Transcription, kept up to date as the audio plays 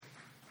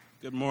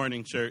Good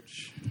morning,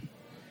 church.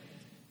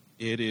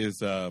 It's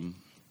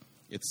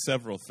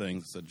several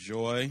things. It's a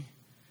joy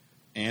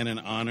and an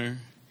honor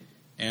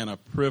and a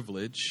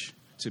privilege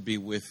to be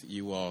with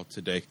you all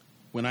today.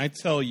 When I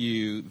tell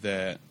you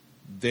that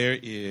there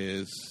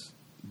is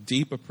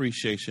deep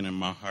appreciation in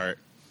my heart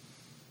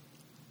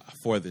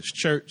for this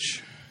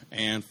church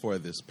and for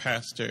this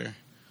pastor,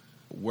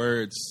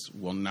 words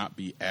will not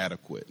be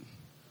adequate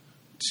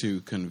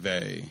to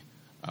convey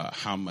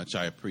how much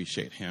I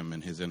appreciate him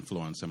and his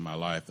influence in my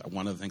life.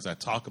 One of the things I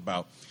talk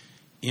about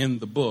in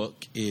the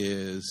book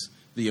is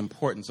the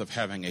importance of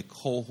having a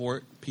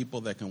cohort, people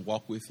that can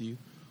walk with you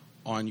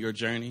on your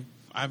journey.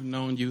 I've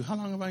known you, how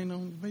long have I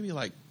known you? Maybe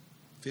like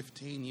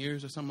 15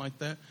 years or something like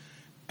that.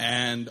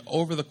 And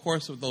over the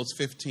course of those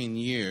 15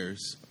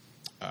 years,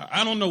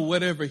 I don't know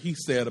whatever he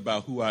said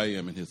about who I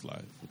am in his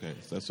life. Okay,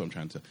 so that's what I'm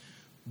trying to tell.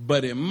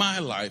 But in my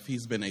life,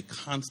 he's been a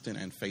constant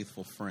and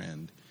faithful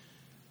friend,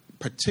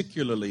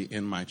 particularly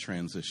in my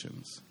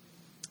transitions.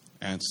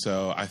 And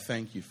so I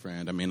thank you,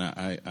 friend. I mean,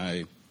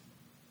 I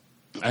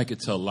could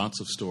tell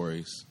lots of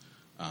stories.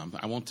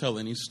 I won't tell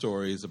any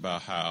stories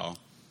about how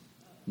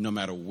no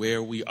matter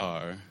where we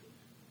are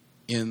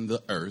in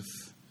the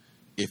earth,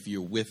 if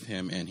you're with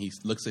him and he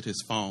looks at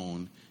his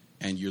phone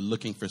and you're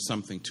looking for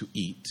something to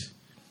eat,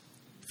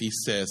 if he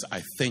says,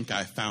 "I think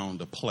I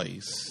found a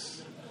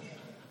place,"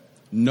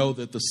 know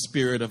that the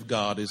Spirit of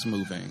God is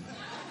moving.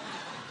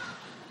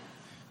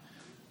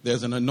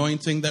 There's an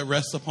anointing that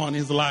rests upon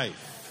his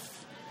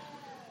life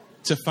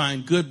to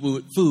find good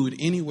food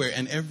anywhere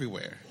and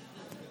everywhere.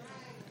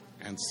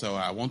 And so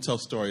I won't tell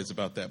stories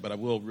about that, but I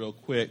will real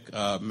quick,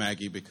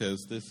 Maggie,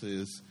 because this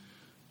is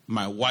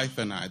my wife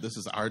and I. This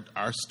is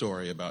our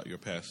story about your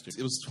pastor.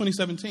 It was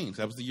 2017.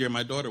 That was the year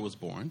my daughter was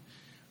born.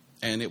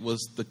 And it was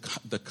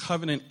the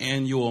Covenant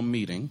annual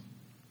meeting.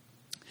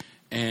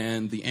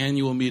 And the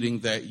annual meeting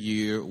that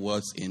year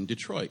was in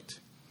Detroit.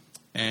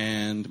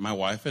 And my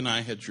wife and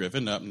I had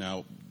driven up.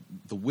 Now,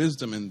 the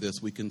wisdom in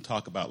this we can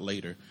talk about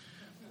later.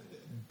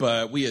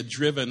 But we had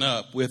driven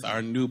up with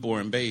our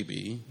newborn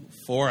baby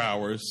 4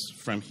 hours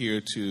from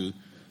here to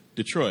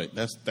Detroit.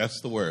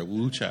 That's the word,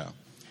 woo child.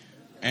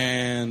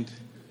 And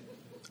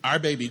our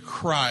baby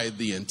cried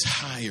the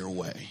entire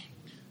way,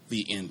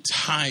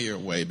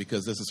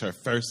 because this is her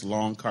first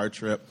long car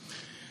trip.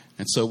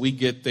 And so we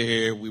get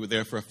there. We were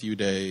there for a few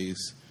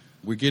days.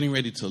 We're getting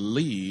ready to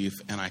leave,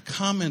 and I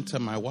comment to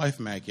my wife,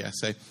 Maggie, I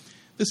say,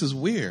 "This is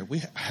weird.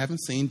 I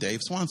haven't seen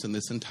Dave Swanson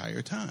this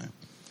entire time."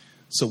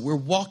 So we're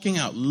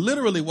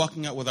literally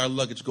walking out with our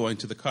luggage going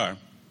to the car.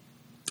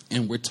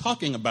 And we're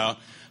talking about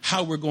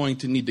how we're going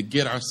to need to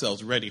get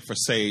ourselves ready for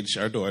Sage,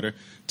 our daughter,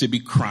 to be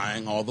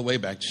crying all the way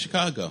back to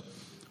Chicago.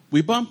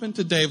 We bump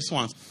into Dave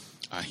Swanson.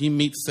 He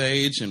meets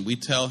Sage, and we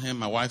tell him,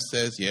 my wife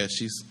says,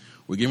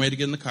 we're getting ready to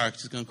get in the car.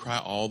 She's going to cry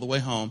all the way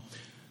home.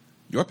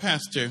 Your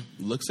pastor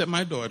looks at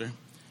my daughter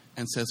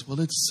and says, "Well,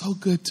 it's so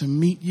good to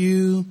meet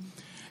you.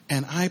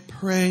 And I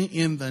pray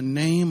in the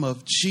name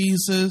of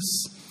Jesus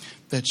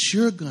that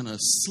you're going to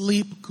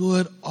sleep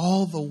good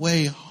all the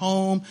way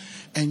home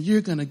and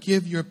you're going to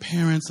give your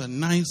parents a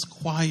nice,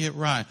 quiet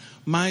ride."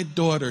 My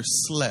daughter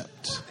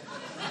slept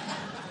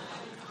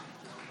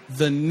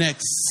the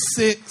next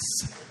 6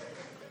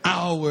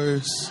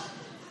 hours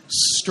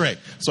straight.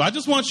 So I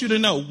just want you to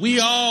know, we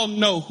all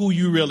know who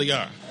you really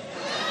are.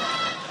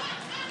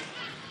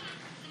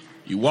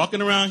 You're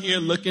walking around here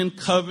looking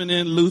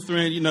Covenant,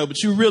 Lutheran,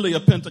 but you're really a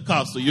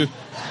Pentecostal. You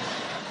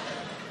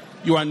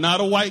are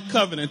not a white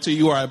Covenanter.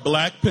 You are a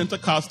black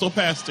Pentecostal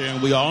pastor,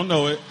 and we all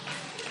know it.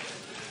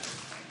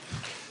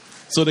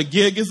 So the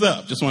gig is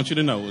up. Just want you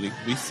to know,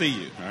 we see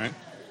you, all right?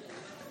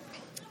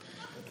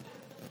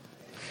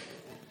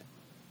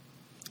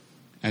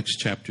 Acts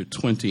chapter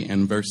 20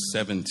 and verse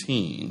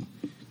 17.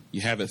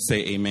 You have it,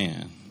 say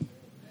amen.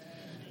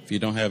 If you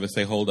don't have it,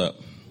 say hold up.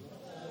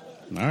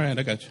 All right,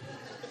 I got you.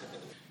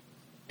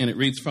 And it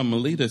reads, "From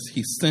Miletus,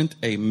 he sent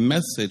a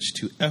message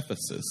to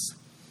Ephesus,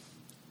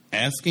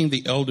 asking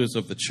the elders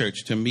of the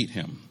church to meet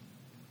him.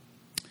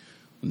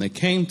 When they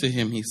came to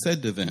him, he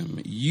said to them,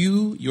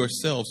 'You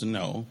yourselves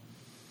know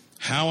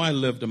how I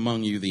lived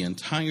among you the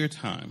entire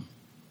time,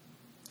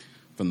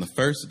 from the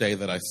first day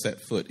that I set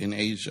foot in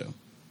Asia,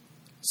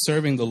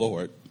 serving the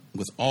Lord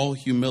with all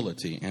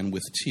humility and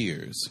with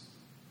tears,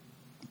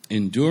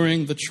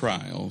 enduring the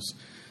trials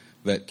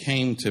that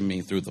came to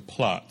me through the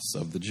plots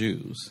of the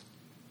Jews.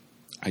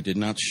 I did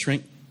not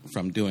shrink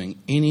from doing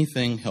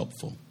anything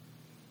helpful,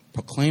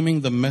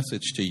 proclaiming the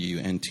message to you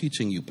and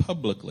teaching you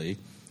publicly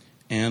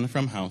and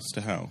from house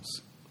to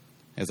house,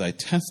 as I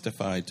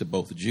testified to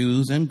both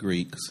Jews and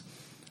Greeks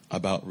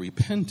about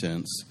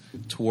repentance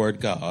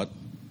toward God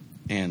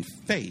and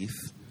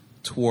faith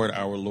toward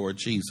our Lord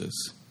Jesus.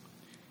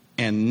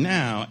 And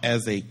now,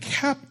 as a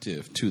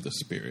captive to the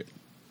Spirit,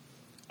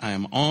 I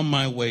am on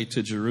my way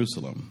to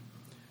Jerusalem,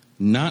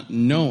 not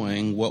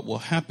knowing what will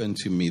happen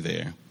to me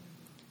there,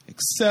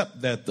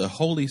 except that the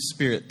Holy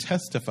Spirit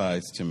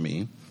testifies to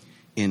me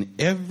in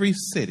every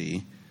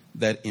city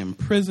that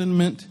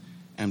imprisonment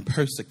and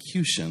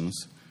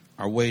persecutions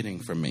are waiting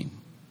for me.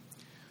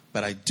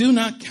 But I do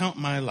not count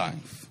my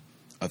life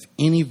of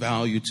any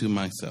value to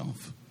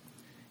myself,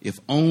 if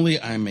only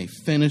I may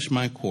finish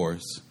my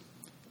course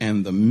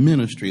and the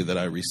ministry that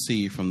I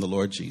received from the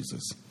Lord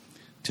Jesus,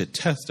 to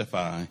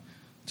testify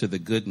to the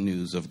good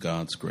news of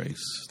God's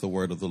grace." The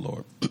word of the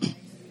Lord.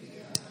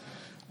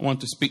 I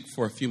want to speak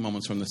for a few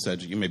moments from the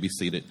subject. You may be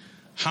seated.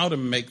 How to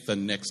make the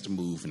next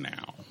move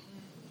now.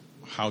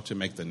 How to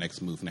make the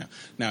next move now.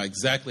 Now,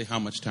 exactly how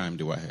much time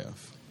do I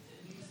have?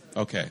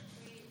 Okay.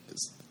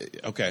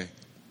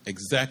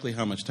 Exactly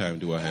how much time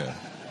do I have?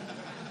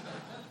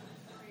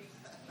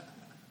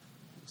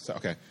 So,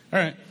 okay. All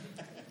right.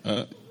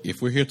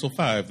 If we're here till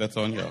 5, that's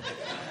on y'all.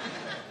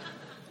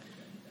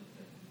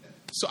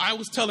 So I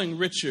was telling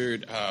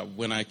Richard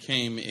when I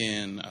came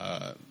in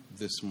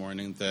this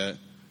morning that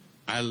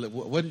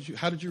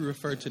how did you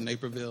refer to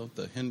Naperville?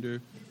 The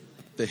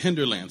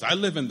hinterlands. I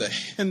live in the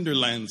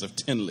hinterlands of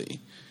Tinley,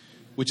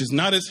 which is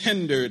not as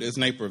hindered as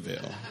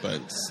Naperville,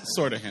 but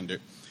sort of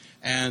hindered.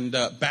 And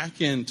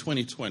back in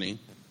 2020,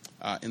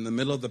 in the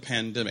middle of the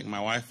pandemic, my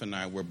wife and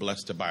I were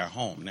blessed to buy a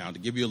home. Now, to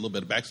give you a little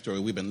bit of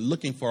backstory, we've been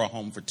looking for a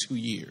home for 2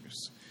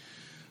 years.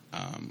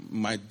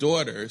 My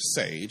daughter,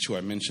 Sage, who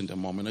I mentioned a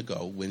moment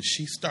ago, when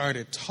she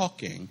started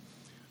talking,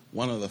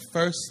 one of the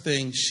first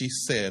things she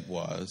said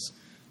was,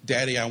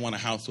 "Daddy, I want a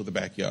house with a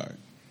backyard."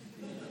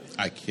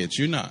 I kid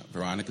you not.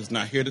 Veronica's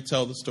not here to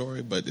tell the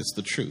story, but it's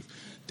the truth.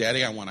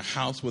 "Daddy, I want a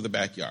house with a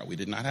backyard." We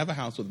did not have a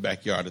house with a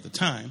backyard at the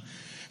time,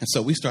 and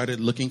so we started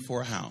looking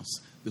for a house.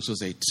 This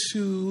was a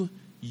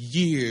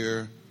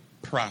 2-year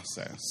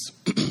process.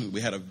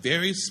 We had a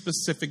very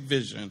specific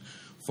vision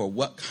for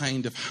what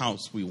kind of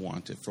house we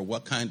wanted, for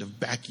what kind of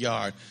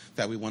backyard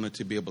that we wanted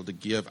to be able to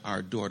give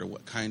our daughter,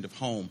 what kind of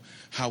home,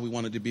 how we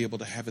wanted to be able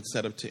to have it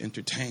set up to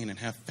entertain and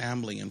have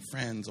family and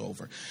friends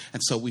over.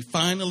 And so we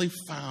finally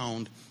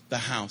found the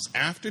house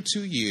after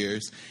 2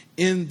 years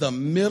in the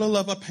middle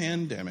of a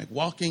pandemic,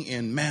 walking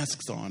in,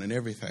 masks on and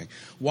everything,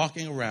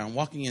 walking around,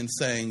 walking in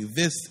saying,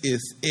 "This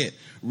is it,"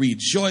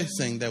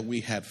 rejoicing that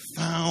we had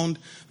found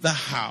the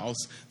house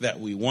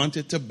that we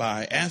wanted to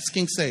buy,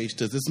 asking Sage,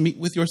 "Does this meet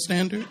with your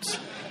standards?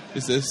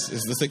 Is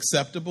this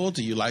acceptable?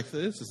 Do you like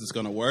this? Is this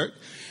going to work?"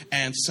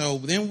 And so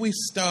then we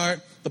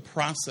start the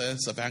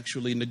process of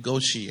actually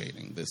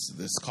negotiating.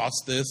 This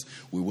costs this.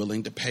 We're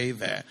willing to pay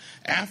that.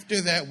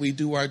 After that, we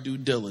do our due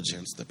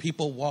diligence. The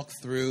people walk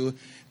through,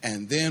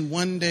 and then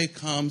one day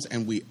comes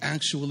and we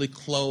actually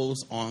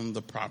close on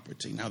the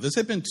property. Now, this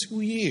had been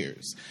 2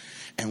 years,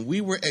 and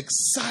we were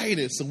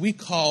excited, so we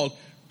called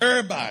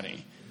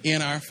everybody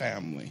in our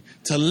family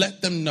to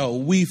let them know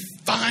we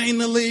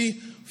finally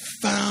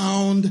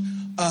found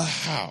a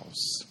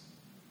house.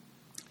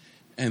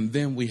 And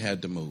then we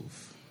had to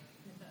move.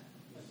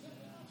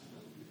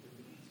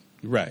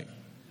 Right.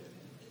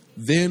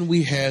 Then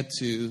we had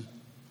to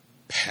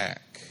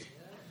pack.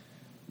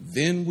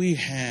 Then we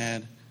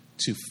had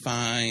to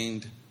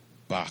find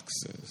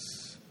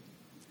boxes.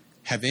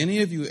 Have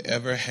any of you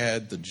ever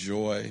had the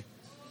joy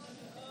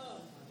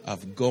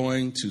of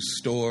going to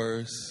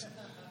stores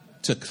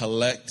to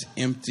collect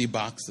empty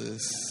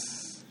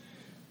boxes?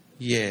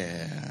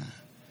 Yeah.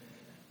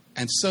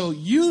 And so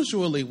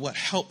usually what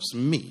helps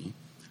me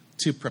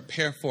to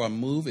prepare for a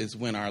move is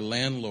when our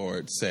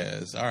landlord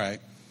says, "All right,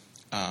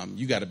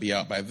 you got to be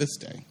out by this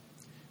day."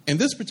 In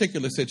this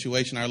particular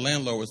situation, our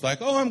landlord was like,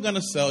 "Oh, I'm going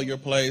to sell your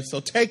place, so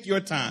take your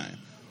time."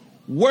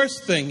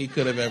 Worst thing he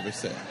could have ever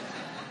said.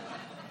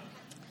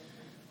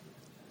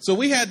 So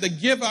we had to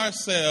give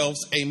ourselves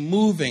a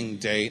moving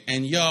date.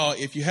 And y'all,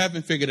 if you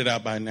haven't figured it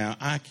out by now,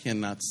 I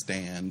cannot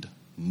stand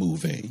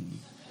moving.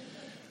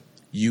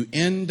 You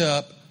end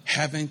up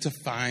having to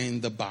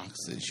find the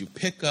boxes. You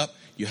pick up,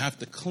 you have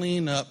to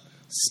clean up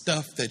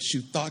stuff that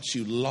you thought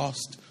you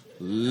lost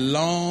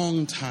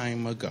long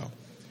time ago.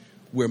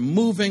 We're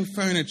moving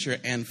furniture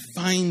and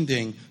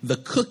finding the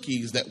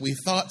cookies that we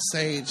thought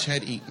Sage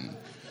had eaten.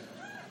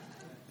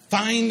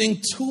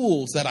 Finding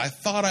tools that I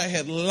thought I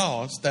had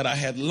lost that I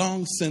had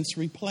long since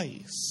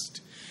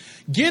replaced.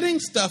 Getting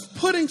stuff,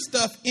 putting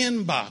stuff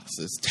in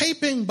boxes,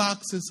 taping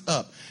boxes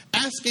up,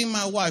 asking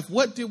my wife,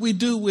 "What did we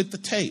do with the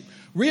tape?"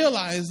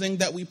 Realizing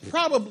that we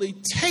probably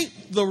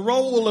taped the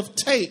roll of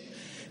tape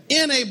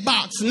in a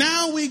box.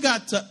 Now we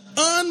got to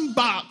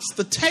unbox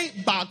the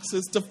tape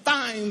boxes to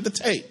find the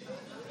tape.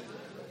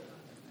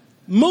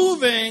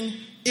 Moving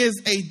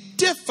is a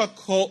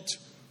difficult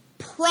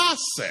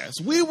process.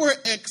 We were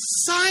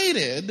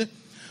excited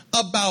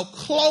about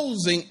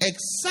closing,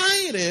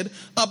 excited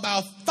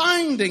about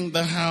finding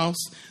the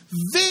house,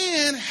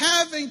 then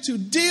having to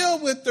deal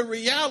with the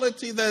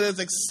reality that as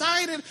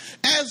excited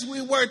as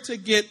we were to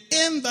get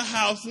in the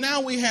house, now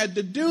we had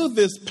to do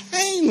this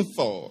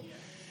painful,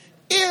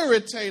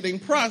 irritating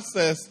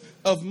process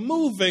of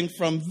moving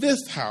from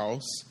this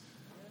house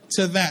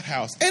to that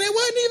house. And it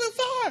wasn't even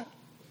far.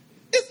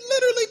 It's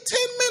literally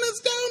 10 minutes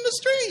down the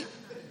street.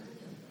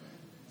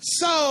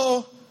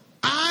 So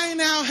I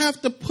now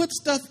have to put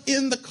stuff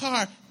in the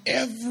car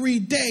every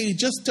day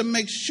just to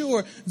make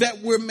sure that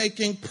we're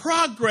making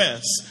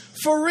progress.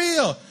 For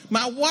real.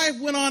 My wife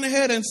went on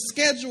ahead and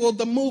scheduled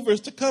the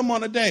movers to come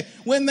on a day.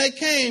 When they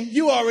came,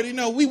 you already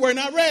know we were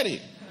not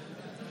ready.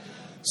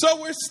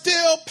 So we're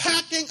still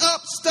packing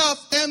up stuff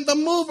and the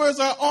movers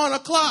are on a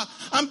clock.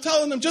 I'm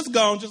telling them, just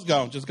go.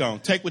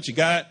 Take what you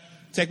got.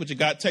 Take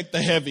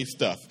the heavy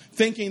stuff.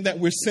 Thinking that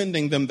we're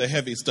sending them the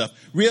heavy stuff.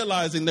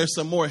 Realizing there's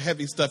some more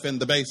heavy stuff in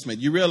the basement.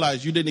 You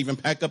realize you didn't even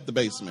pack up the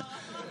basement.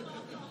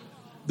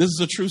 This is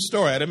a true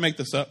story. I didn't make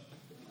this up.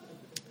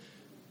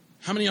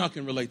 How many of y'all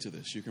can relate to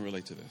this? You can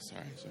relate to this. All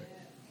right. Sorry.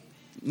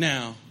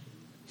 Now,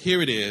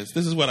 here it is.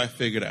 This is what I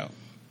figured out.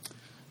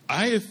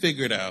 I have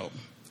figured out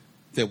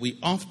that we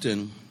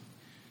often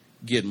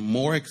get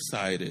more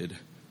excited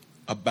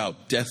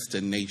about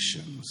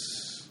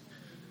destinations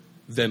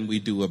than we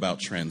do about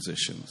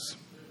transitions.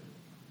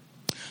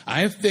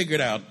 I have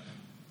figured out,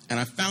 and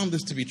I found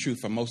this to be true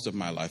for most of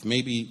my life.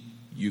 Maybe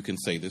you can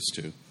say this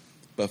too.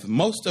 But for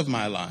most of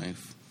my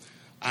life,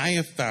 I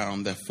have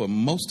found that for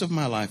most of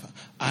my life,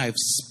 I've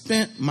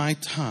spent my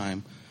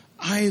time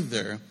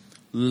either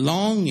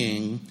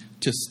longing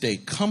to stay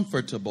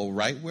comfortable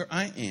right where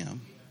I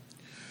am,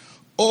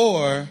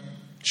 or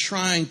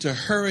trying to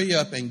hurry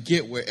up and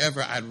get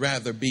wherever I'd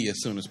rather be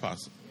as soon as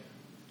possible.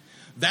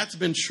 That's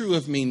been true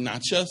of me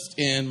not just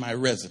in my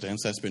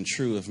residence. That's been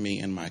true of me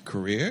in my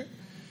career.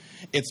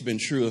 It's been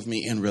true of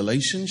me in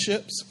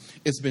relationships.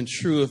 It's been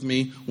true of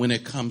me when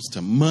it comes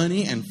to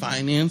money and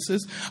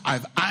finances.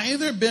 I've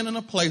either been in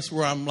a place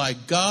where I'm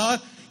like, God,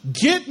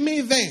 get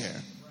me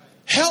there.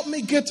 Help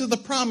me get to the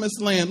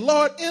promised land.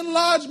 Lord,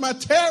 enlarge my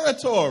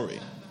territory.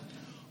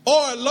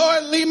 Or,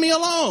 Lord, leave me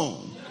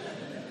alone.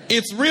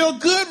 It's real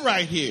good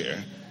right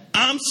here.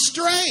 I'm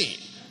straight.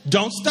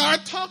 Don't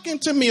start talking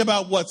to me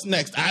about what's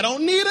next. I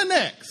don't need a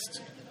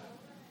next.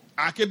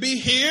 I could be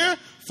here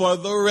for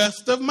the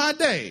rest of my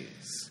days.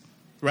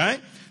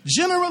 Right?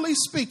 Generally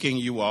speaking,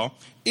 you all,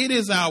 it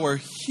is our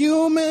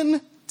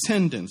human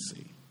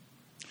tendency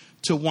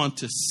to want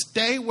to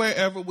stay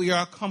wherever we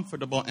are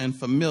comfortable and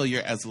familiar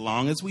as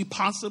long as we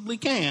possibly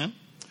can,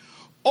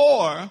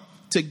 or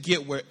to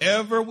get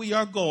wherever we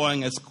are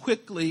going as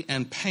quickly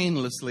and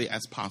painlessly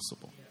as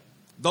possible.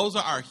 Those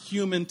are our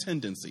human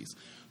tendencies.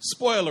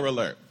 Spoiler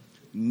alert,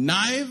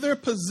 neither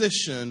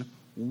position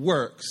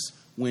works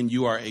when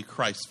you are a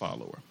Christ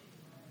follower.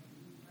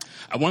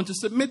 I want to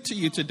submit to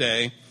you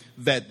today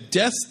that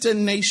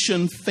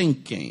destination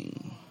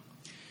thinking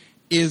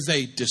is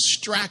a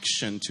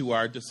distraction to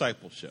our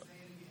discipleship.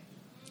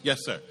 Yes,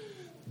 sir.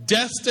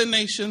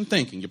 Destination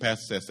thinking. Your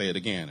pastor says, say it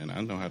again, and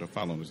I know how to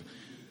follow this.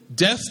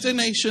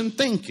 Destination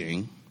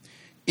thinking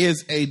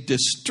is a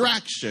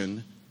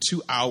distraction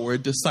to our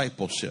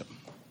discipleship.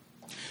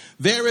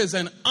 There is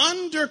an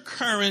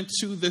undercurrent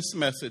to this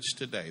message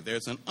today.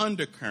 There's an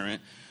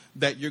undercurrent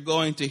that you're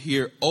going to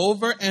hear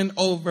over and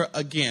over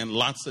again,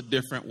 lots of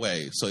different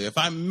ways. So if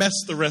I mess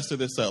the rest of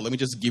this up, let me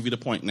just give you the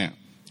point now.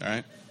 All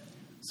right?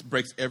 This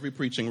breaks every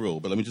preaching rule,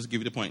 but let me just give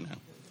you the point now.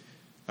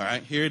 All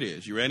right, here it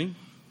is. You ready?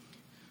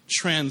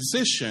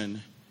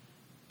 Transition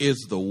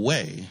is the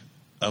way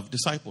of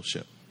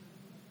discipleship.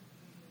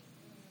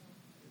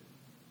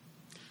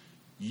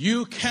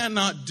 You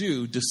cannot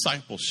do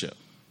discipleship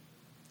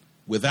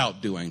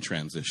without doing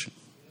transition.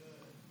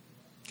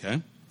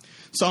 Okay?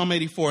 Psalm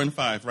 84 and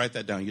 5, write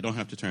that down. You don't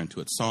have to turn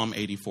to it. Psalm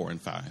 84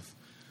 and 5.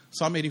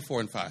 Psalm 84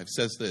 and 5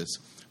 says this: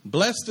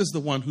 blessed is the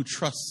one who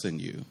trusts in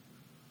you,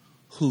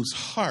 whose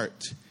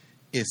heart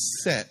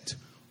is set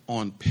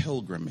on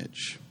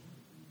pilgrimage.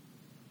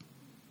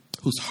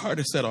 Whose heart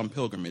is set on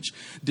pilgrimage.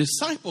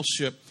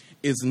 Discipleship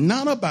is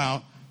not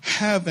about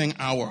having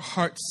our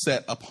heart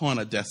set upon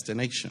a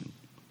destination.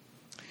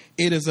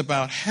 It is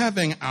about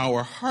having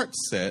our heart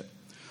set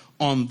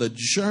on the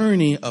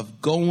journey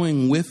of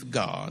going with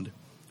God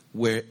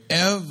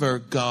wherever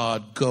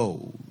God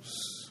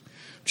goes.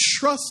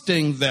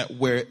 Trusting that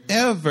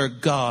wherever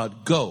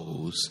God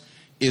goes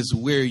is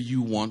where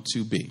you want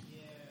to be.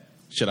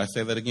 Should I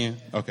say that again?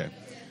 Okay.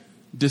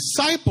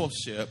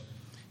 Discipleship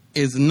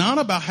is not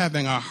about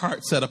having our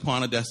heart set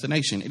upon a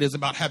destination. It is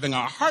about having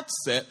our heart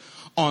set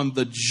on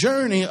the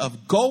journey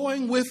of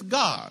going with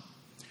God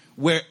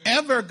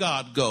wherever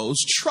God goes,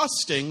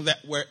 trusting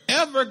that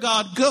wherever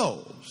God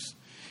goes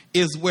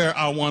is where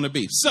I want to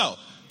be. So,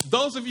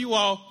 those of you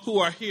all who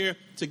are here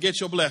to get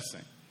your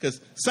blessing,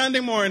 because Sunday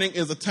morning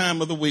is a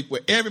time of the week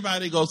where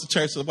everybody goes to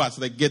church so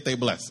they get their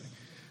blessing.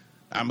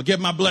 I'm going to get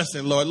my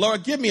blessing, Lord.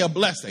 Lord, give me a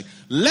blessing.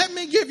 Let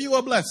me give you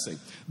a blessing.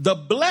 The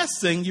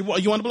blessing, you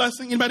want a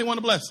blessing? Anybody want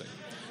a blessing?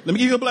 Let me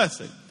give you a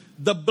blessing.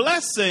 The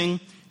blessing,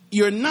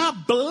 you're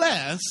not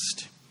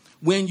blessed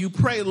when you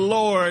pray,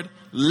 Lord,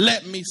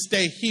 let me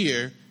stay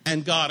here,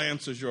 and God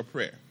answers your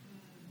prayer.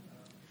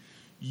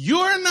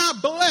 You're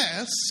not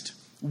blessed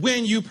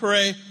when you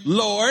pray,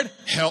 Lord,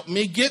 help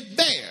me get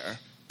there,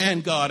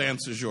 and God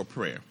answers your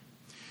prayer.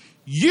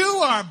 You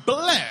are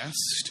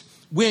blessed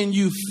when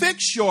you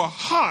fix your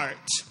heart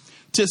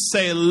to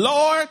say,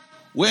 Lord,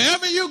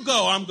 wherever you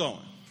go, I'm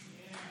going.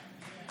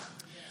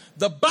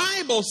 The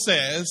Bible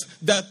says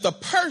that the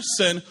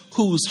person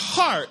whose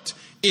heart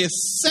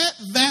is set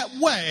that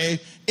way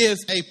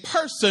is a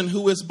person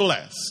who is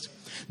blessed.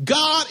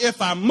 God,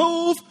 if I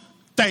move,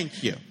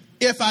 thank you.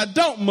 If I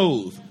don't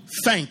move,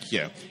 thank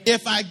you.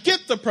 If I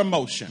get the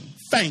promotion,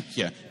 thank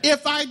you.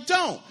 If I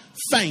don't,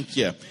 thank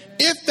you.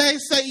 If they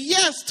say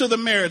yes to the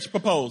marriage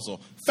proposal,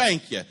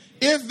 thank you.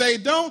 If they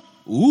don't,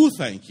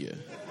 thank you.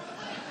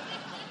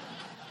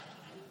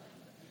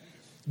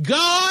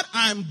 God,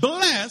 I'm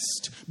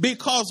blessed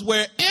because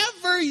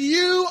wherever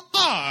you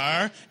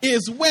are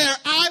is where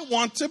I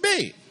want to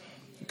be.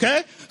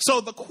 Okay? So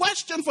the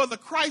question for the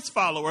Christ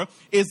follower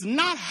is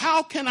not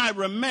how can I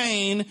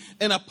remain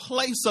in a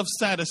place of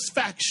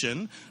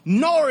satisfaction,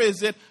 nor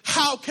is it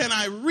how can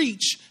I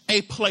reach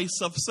a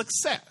place of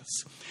success.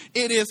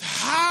 It is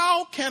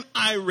how can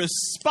I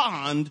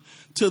respond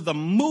to the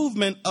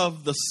movement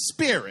of the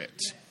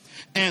Spirit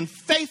and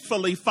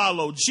faithfully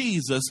follow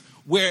Jesus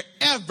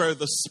wherever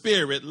the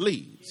Spirit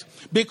leads.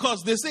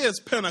 Because this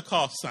is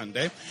Pentecost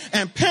Sunday,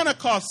 and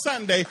Pentecost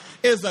Sunday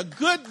is a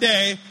good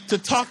day to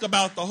talk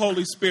about the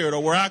Holy Spirit,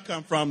 or where I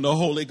come from, the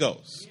Holy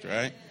Ghost,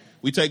 right?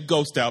 We take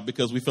ghost out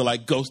because we feel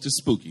like ghost is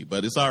spooky,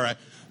 but it's all right.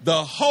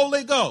 The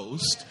Holy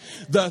Ghost,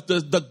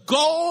 the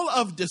goal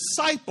of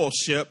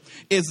discipleship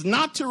is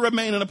not to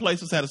remain in a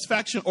place of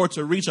satisfaction or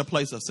to reach a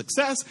place of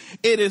success.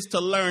 It is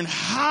to learn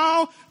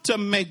how to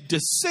make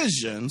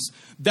decisions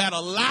that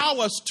allow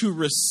us to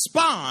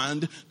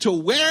respond to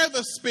where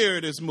the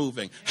Spirit is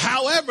moving,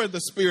 however the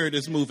Spirit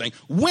is moving,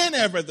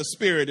 whenever the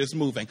Spirit is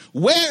moving,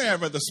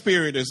 wherever the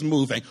Spirit is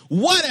moving,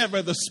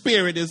 whatever the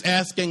Spirit is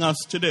asking us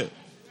to do.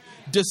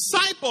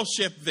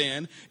 Discipleship,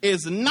 then,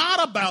 is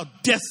not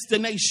about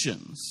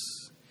destinations.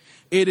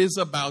 It is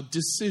about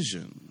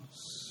decisions.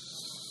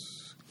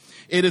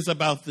 It is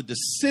about the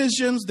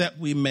decisions that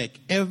we make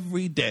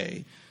every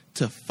day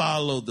to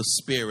follow the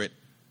Spirit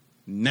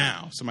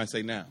now. Somebody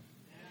say now.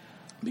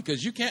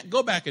 Because you can't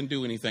go back and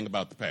do anything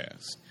about the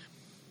past.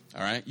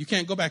 All right? You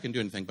can't go back and do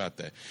anything about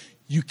that.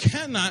 You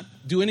cannot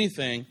do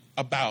anything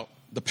about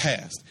the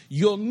past.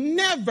 You'll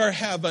never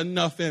have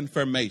enough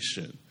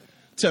information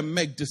to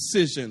make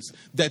decisions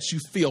that you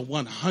feel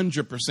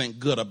 100%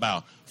 good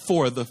about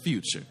for the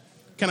future.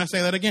 Can I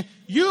say that again?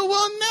 You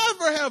will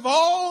never have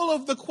all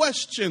of the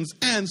questions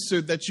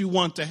answered that you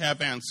want to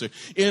have answered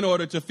in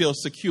order to feel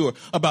secure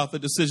about the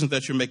decisions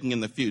that you're making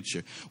in the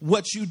future.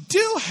 What you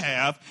do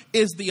have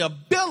is the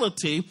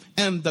ability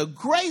and the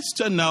grace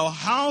to know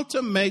how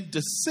to make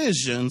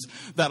decisions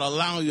that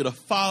allow you to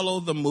follow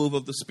the move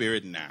of the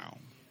Spirit now.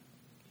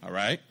 All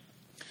right?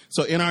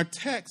 So in our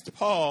text,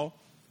 Paul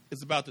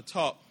is about to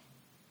talk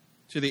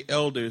to the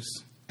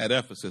elders at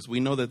Ephesus.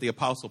 We know that the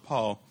Apostle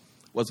Paul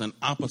was an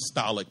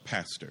apostolic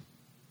pastor.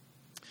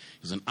 He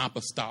was an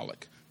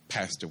apostolic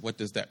pastor. What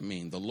does that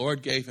mean? The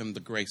Lord gave him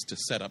the grace to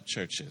set up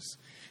churches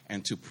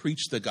and to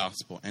preach the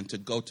gospel and to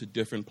go to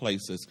different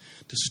places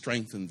to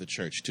strengthen the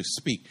church, to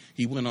speak.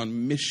 He went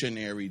on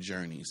missionary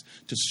journeys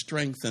to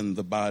strengthen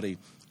the body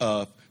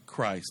of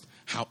Christ.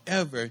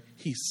 However,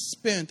 he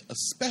spent a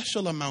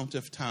special amount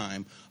of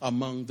time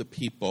among the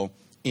people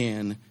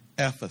in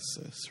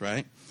Ephesus,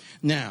 right?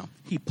 Now,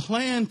 he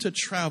planned to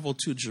travel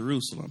to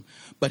Jerusalem,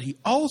 but he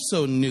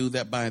also knew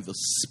that by the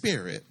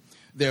Spirit,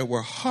 there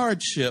were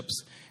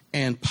hardships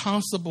and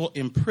possible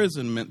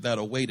imprisonment that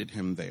awaited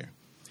him there.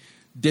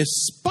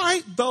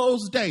 Despite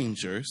those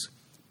dangers,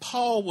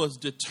 Paul was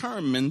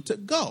determined to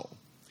go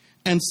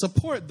and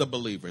support the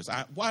believers.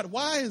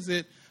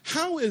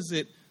 How is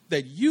it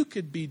that you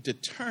could be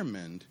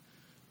determined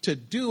to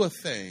do a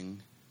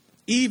thing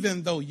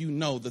even though you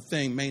know the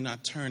thing may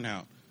not turn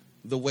out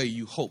the way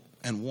you hope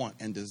and want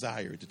and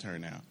desire to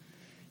turn out?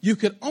 You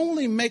could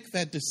only make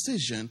that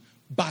decision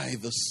by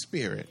the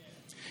Spirit.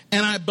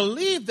 And I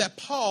believe that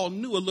Paul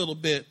knew a little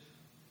bit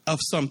of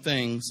some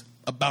things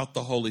about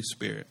the Holy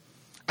Spirit.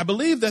 I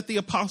believe that the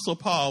Apostle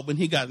Paul, when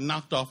he got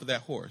knocked off of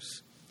that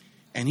horse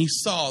and he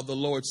saw the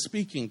Lord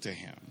speaking to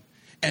him,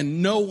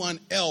 and no one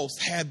else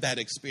had that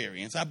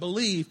experience, I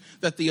believe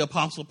that the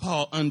Apostle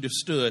Paul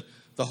understood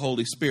the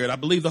Holy Spirit. I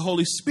believe the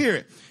Holy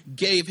Spirit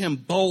gave him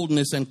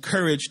boldness and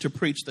courage to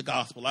preach the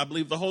gospel. I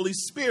believe the Holy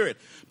Spirit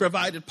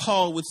provided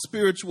Paul with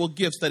spiritual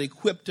gifts that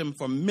equipped him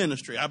for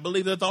ministry. I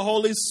believe that the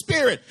Holy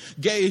Spirit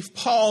gave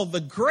Paul the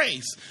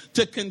grace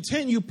to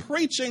continue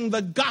preaching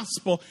the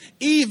gospel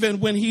even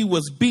when he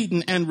was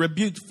beaten and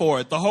rebuked for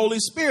it. The Holy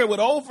Spirit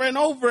would over and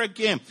over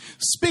again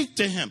speak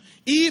to him,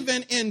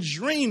 even in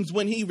dreams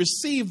when he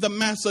received the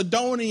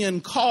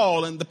Macedonian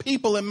call and the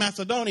people in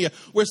Macedonia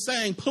were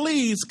saying,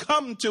 please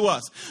come to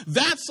us.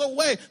 That's a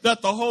way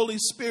that the Holy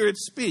Spirit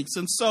speaks.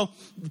 And so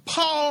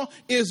Paul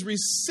is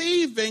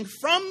receiving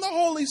from the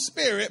Holy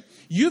Spirit,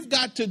 you've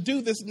got to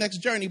do this next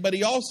journey, but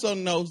he also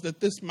knows that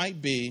this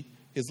might be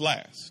his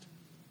last.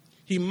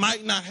 He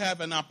might not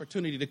have an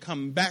opportunity to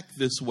come back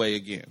this way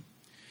again.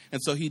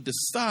 And so he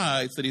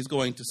decides that he's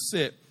going to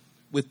sit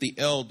with the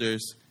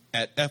elders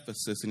at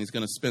Ephesus and he's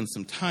going to spend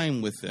some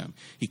time with them.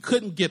 He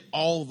couldn't get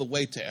all the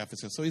way to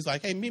Ephesus. So he's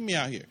like, hey, meet me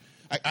out here.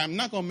 I'm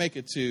not going to make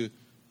it to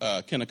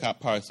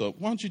Kennecott Park, so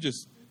why don't you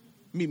just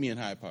Meet me in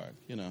Hyde Park,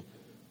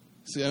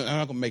 See, I'm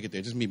not going to make it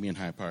there. Just meet me in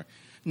Hyde Park.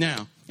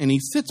 Now, and he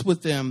sits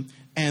with them,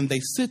 and they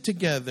sit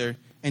together,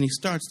 and he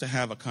starts to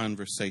have a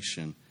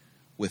conversation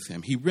with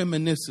him. He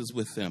reminisces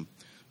with them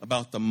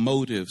about the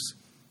motives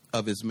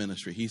of his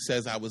ministry. He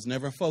says, I was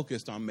never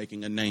focused on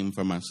making a name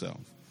for myself.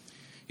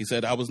 He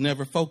said, I was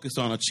never focused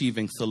on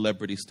achieving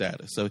celebrity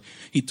status. So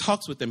he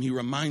talks with them. He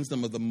reminds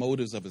them of the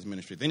motives of his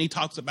ministry. Then he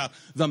talks about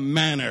the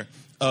manner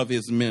of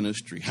his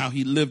ministry, how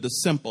he lived a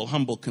simple,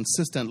 humble,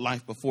 consistent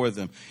life before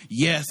them.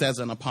 Yes, as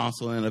an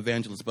apostle and an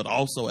evangelist, but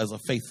also as a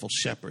faithful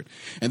shepherd.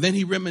 And then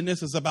he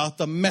reminisces about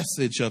the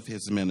message of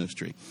his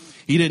ministry.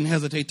 He didn't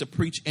hesitate to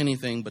preach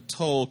anything, but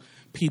told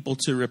people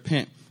to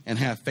repent and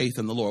have faith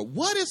in the Lord.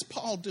 What is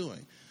Paul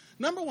doing?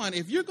 Number one,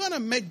 if you're going to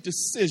make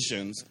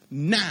decisions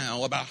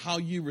now about how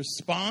you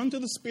respond to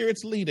the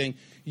Spirit's leading,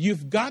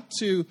 you've got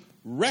to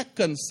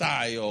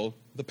reconcile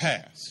the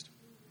past.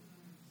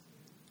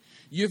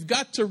 You've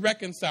got to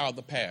reconcile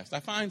the past. I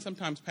find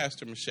sometimes,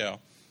 Pastor Michelle,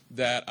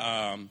 that,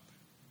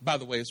 by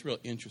the way, it's real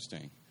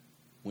interesting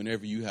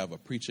whenever you have a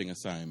preaching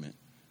assignment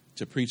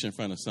to preach in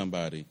front of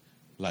somebody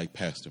like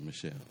Pastor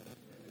Michelle.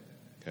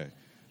 Okay.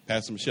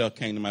 Pastor Michelle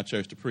came to my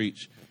church to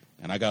preach,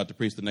 and I got to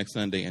preach the next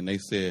Sunday, and they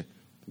said,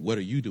 what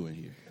are you doing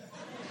here?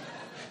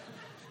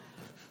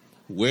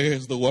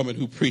 Where's the woman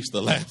who preached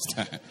the last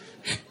time?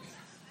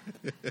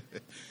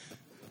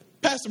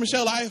 Pastor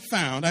Michelle,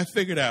 I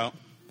figured out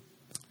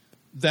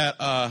that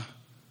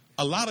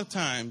a lot of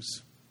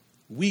times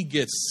we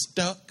get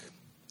stuck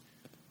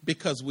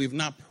because we've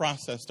not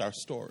processed our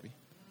story.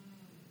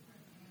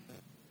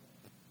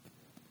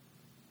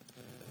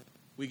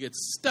 We get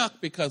stuck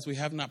because we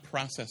have not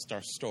processed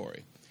our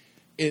story.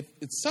 It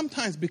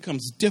sometimes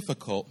becomes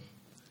difficult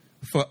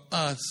for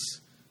us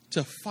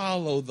to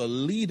follow the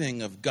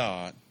leading of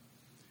God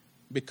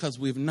because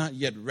we've not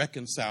yet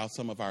reconciled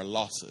some of our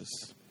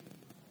losses.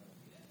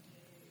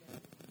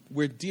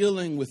 We're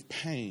dealing with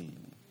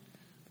pain.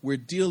 We're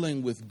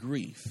dealing with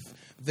grief.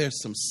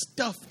 There's some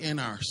stuff in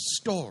our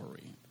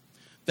story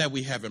that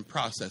we haven't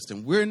processed.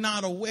 And we're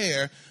not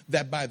aware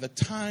that by the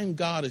time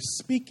God is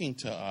speaking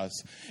to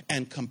us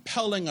and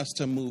compelling us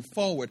to move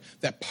forward,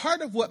 that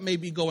part of what may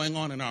be going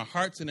on in our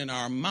hearts and in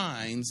our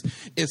minds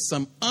is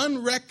some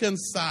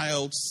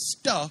unreconciled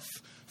stuff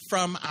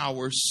from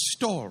our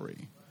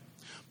story.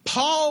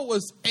 Paul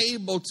was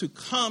able to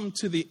come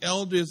to the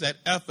elders at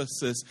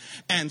Ephesus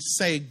and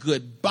say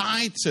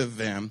goodbye to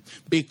them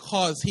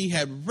because he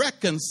had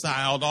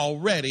reconciled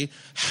already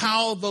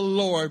how the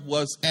Lord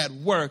was at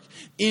work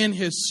in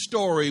his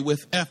story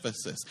with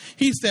Ephesus.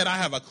 He said, I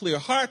have a clear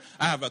heart.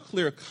 I have a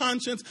clear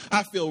conscience.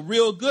 I feel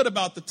real good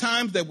about the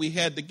times that we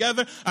had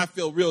together. I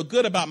feel real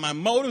good about my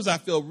motives. I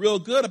feel real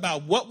good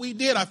about what we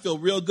did. I feel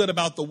real good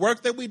about the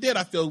work that we did.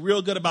 I feel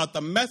real good about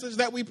the message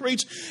that we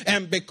preached.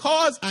 And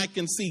because I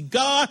can see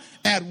God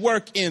at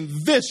work in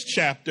this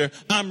chapter,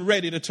 I'm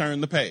ready to turn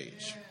the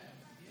page.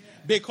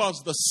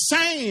 Because the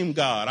same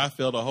God, I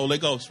feel the Holy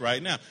Ghost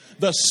right now,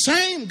 the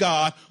same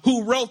God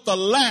who wrote the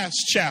last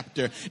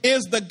chapter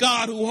is the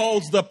God who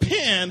holds the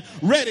pen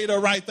ready to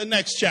write the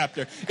next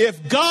chapter.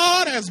 If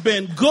God has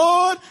been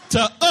good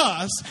to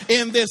us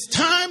in this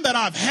time that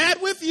I've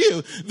had with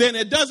you, then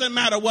it doesn't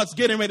matter what's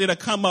getting ready to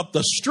come up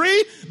the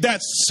street.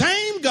 That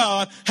same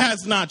God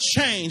has not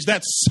changed.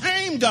 That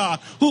same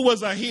God who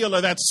was a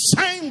healer, that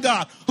same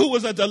God who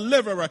was a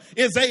deliverer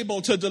is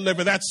able to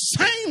deliver. That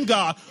same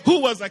God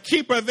who was a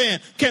keeper then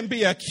can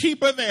be a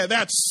keeper there.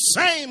 That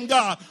same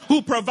God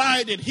who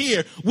provided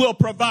here will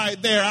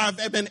provide there.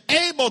 I've been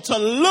able to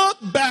look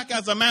back.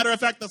 As a matter of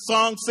fact, the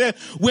song said,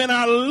 when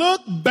I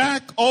look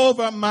back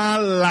over my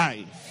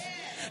life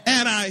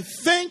and I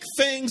think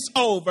things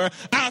over,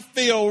 I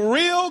feel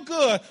real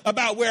good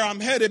about where I'm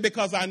headed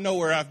because I know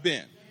where I've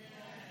been.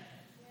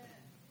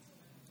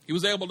 He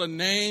was able to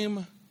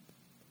name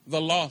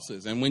the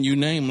losses. And when you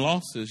name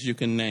losses, you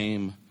can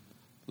name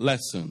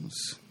lessons.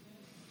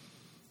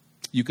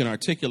 You can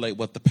articulate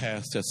what the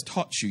past has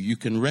taught you. You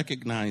can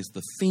recognize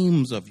the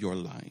themes of your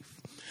life.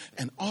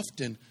 And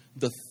often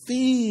the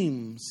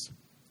themes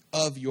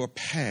of your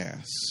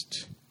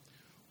past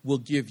will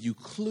give you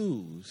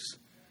clues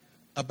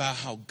about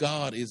how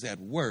God is at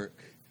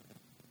work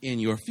in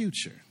your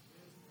future.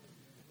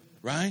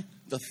 Right?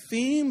 The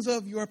themes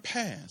of your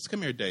past.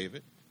 Come here,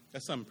 David.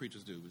 That's something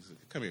preachers do.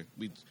 Come here.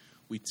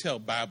 We tell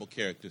Bible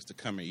characters to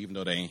come here even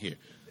though they ain't here.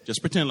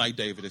 Just pretend like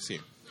David is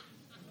here.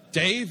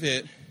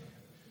 David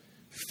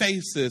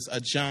faces a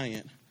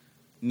giant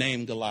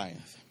named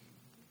Goliath.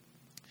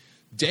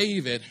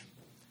 David,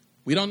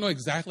 we don't know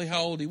exactly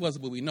how old he was,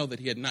 but we know that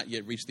he had not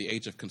yet reached the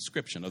age of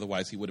conscription.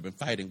 Otherwise, he would have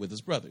been fighting with his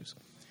brothers.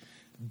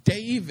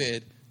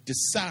 David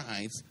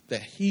decides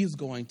that he's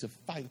going to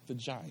fight the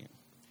giant.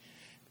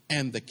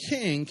 And the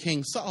king,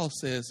 King Saul,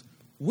 says,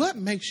 what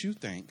makes you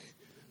think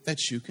that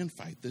you can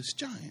fight this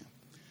giant?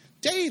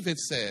 David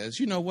says,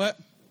 you know what?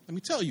 Let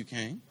me tell you,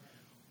 King.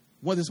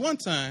 Well, this one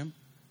time,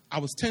 I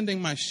was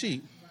tending my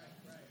sheep,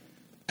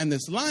 and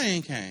this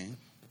lion came,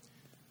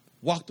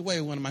 walked away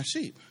with one of my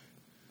sheep.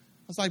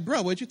 I was like,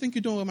 bro, what do you think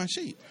you're doing with my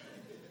sheep?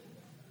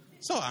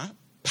 So I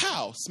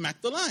pow,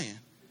 smacked the lion.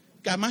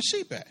 Got my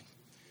sheep back.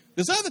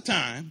 This other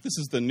time, this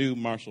is the new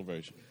Marshall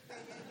version.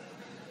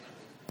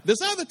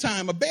 This other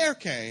time, a bear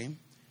came,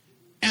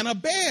 and a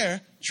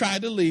bear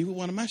tried to leave with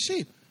one of my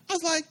sheep. I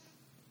was like,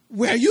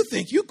 where you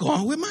think you're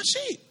going with my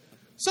sheep?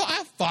 So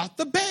I fought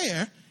the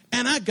bear,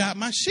 and I got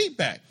my sheep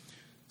back.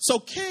 So,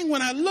 King,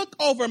 when I look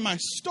over my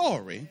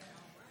story,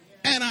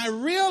 and I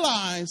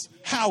realize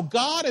how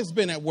God has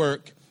been at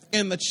work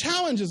in the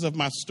challenges of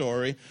my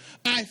story,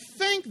 I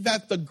think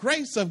that the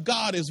grace of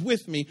God is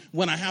with me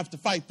when I have to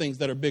fight things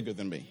that are bigger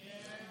than me.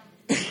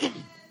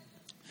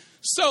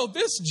 So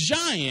this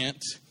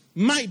giant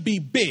might be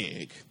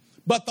big,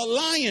 but the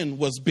lion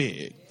was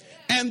big,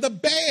 and the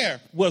bear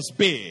was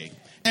big.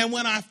 And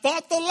when I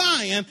fought the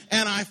lion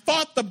and I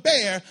fought the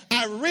bear,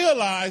 I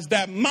realized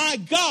that my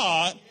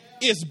God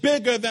is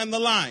bigger than the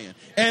lion.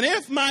 And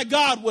if my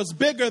God was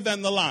bigger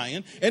than the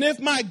lion, and if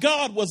my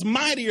God was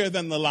mightier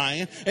than the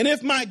lion, and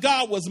if my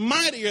God was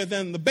mightier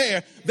than the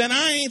bear, then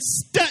I ain't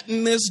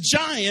stunting this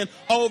giant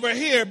over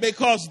here,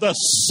 because the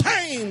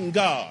same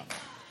God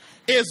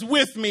is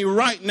with me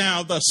right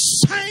now. The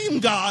same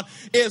God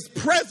is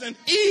present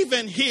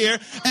even here.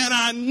 And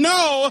I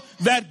know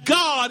that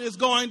God is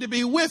going to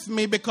be with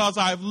me because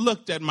I've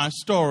looked at my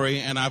story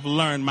and I've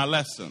learned my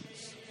lessons.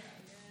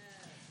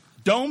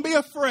 Don't be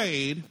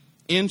afraid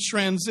in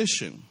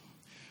transition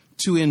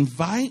to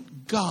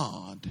invite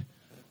God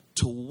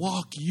to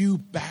walk you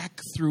back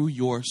through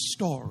your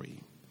story.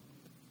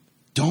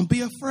 Don't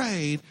be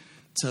afraid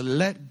to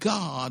let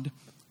God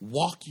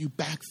walk you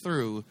back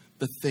through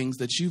the things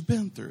that you've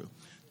been through.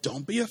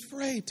 Don't be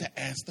afraid to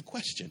ask the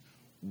question,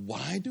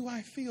 why do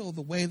I feel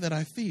the way that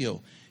I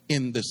feel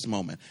in this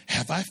moment?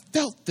 Have I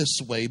felt this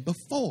way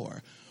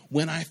before?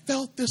 When I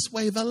felt this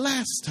way the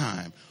last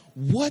time,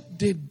 what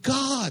did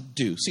God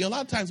do? See, a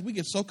lot of times we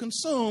get so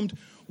consumed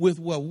with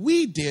what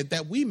we did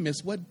that we miss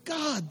what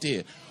God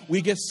did.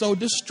 We get so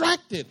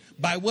distracted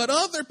by what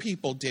other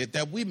people did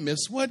that we miss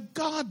what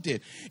God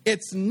did.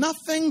 It's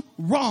nothing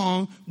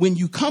wrong when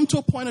you come to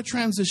a point of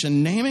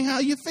transition, naming how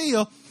you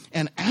feel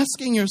and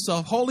asking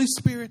yourself, Holy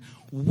Spirit,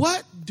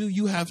 what do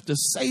you have to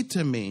say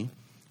to me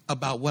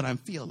about what I'm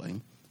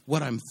feeling,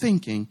 what I'm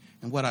thinking,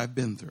 and what I've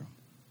been through?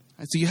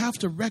 And so you have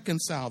to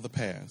reconcile the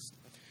past.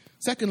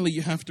 Secondly,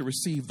 you have to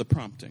receive the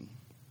prompting.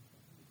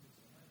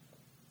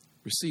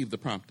 Receive the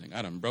prompting.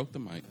 I done broke the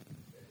mic.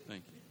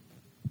 Thank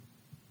you.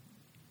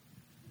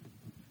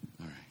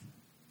 All right.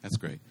 That's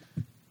great.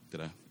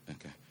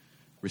 Okay.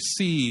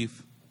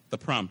 Receive the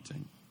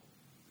prompting.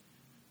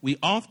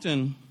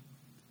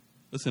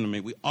 Listen to me,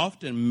 we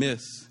often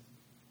miss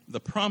the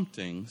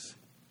promptings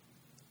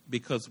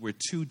because we're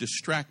too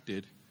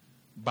distracted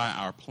by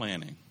our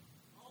planning.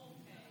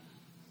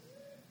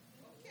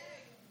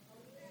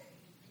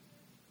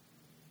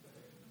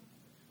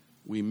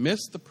 We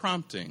miss the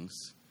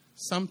promptings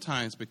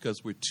sometimes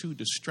because we're too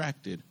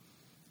distracted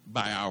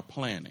by our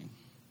planning.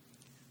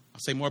 I'll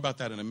say more about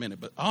that in a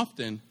minute, but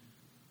often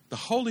the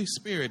Holy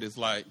Spirit is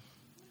like,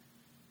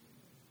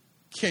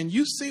 can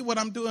you see what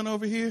I'm doing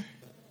over here?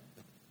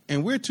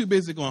 And we're too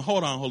busy going,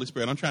 hold on, Holy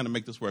Spirit, I'm trying to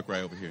make this work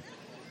right over here.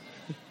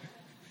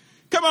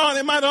 Come on,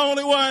 am I the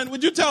only one?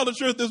 Would you tell the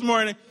truth this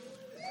morning?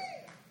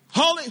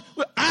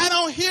 I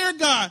don't hear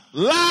God.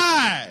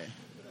 Lie.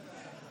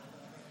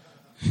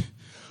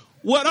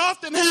 What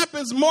often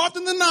happens, more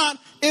often than not,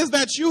 is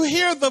that you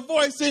hear the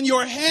voice in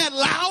your head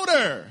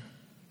louder.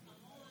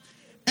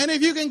 And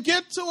if you can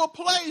get to a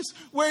place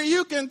where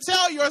you can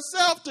tell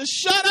yourself to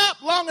shut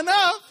up long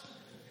enough,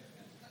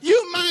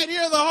 you might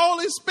hear the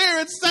Holy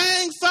Spirit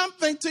saying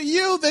something to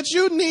you that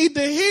you need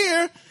to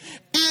hear,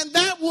 and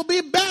that will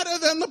be better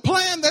than the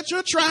plan that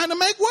you're trying to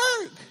make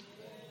work.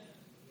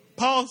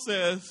 Paul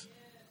says,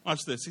 watch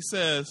this, he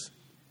says,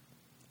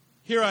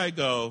 here I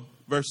go,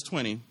 verse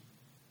 20,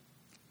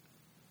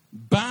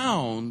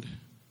 bound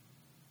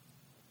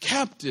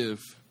captive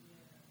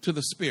to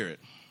the Spirit.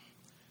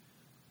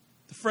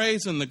 The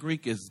phrase in the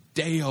Greek is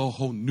deo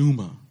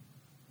honuma.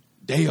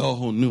 Deo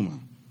honuma.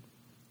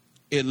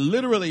 It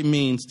literally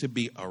means to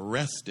be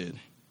arrested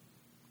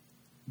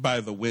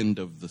by the wind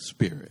of the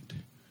Spirit,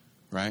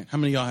 right? How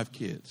many of y'all have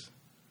kids?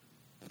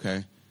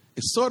 Okay.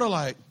 It's sort of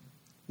like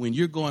when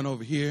you're going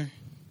over here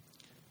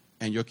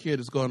and your kid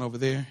is going over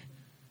there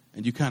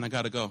and you kind of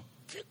got to go,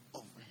 get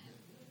over here.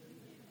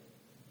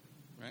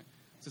 Right?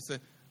 So say,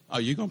 oh,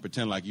 you're going to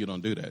pretend like you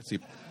don't do that.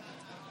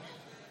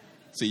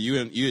 See, you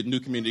at New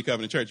Community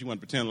Covenant Church, you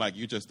want to pretend like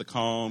you're just the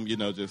calm,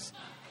 just...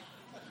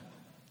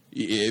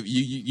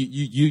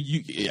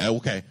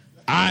 Okay.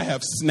 I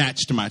have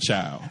snatched my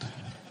child.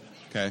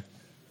 Okay.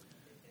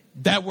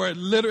 That word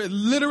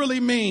literally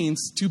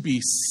means to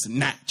be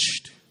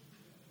snatched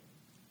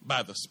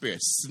by the Spirit.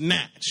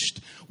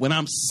 Snatched. When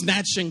I'm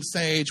snatching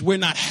Sage, we're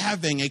not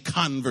having a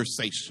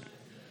conversation.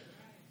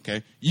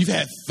 Okay. You've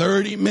had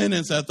 30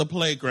 minutes at the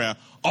playground.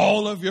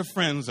 All of your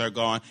friends are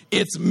gone.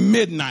 It's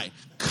midnight.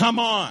 Come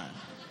on.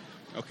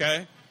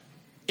 Okay.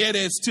 It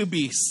is to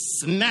be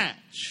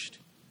snatched.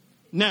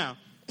 Now,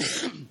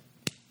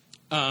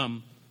 I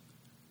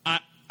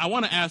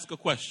want to ask a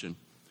question.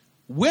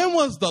 When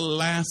was the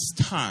last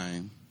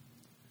time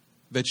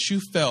that you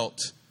felt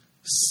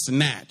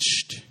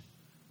snatched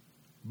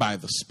by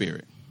the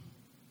Spirit?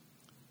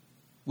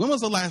 When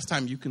was the last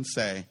time you can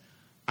say,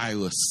 I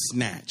was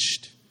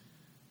snatched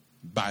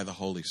by the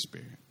Holy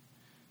Spirit?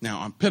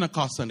 Now, on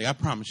Pentecost Sunday, I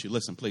promise you,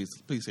 listen, please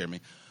hear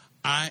me.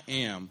 I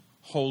am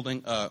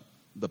holding up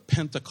the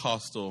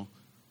Pentecostal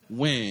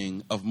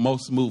wing of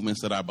most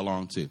movements that I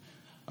belong to.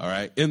 All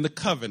right. In the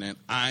covenant,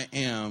 I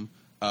am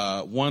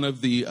one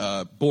of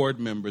the board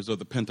members of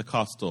the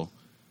Pentecostal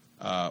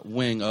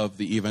wing of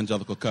the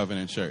Evangelical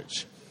Covenant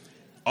Church.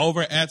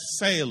 Over at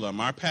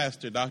Salem, our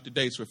pastor, Dr.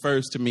 Dates,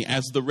 refers to me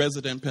as the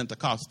resident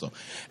Pentecostal.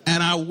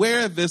 And I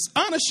wear this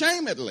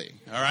unashamedly,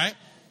 all right?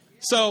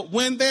 So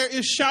when there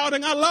is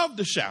shouting, I love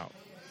to shout.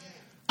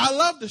 I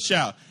love to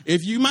shout.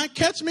 If you might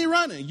catch me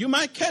running, you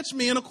might catch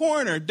me in a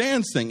corner,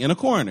 dancing, in a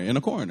corner,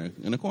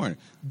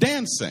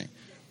 dancing.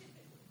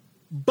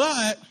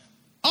 But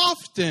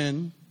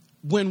often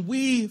when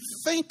we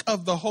think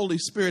of the Holy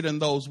Spirit in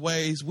those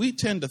ways, we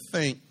tend to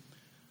think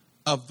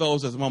of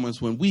those as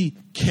moments when we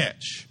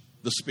catch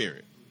the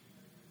Spirit.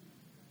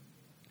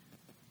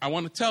 I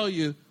want to tell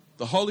you,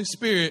 the Holy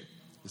Spirit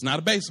is not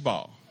a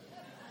baseball.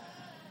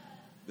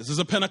 This is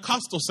a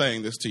Pentecostal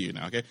saying this to you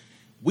now, okay?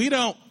 We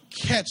don't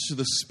catch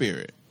the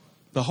Spirit.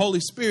 The Holy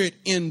Spirit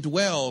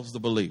indwells the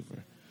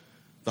believer.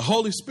 The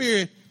Holy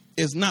Spirit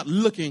is not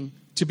looking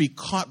to be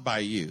caught by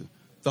you.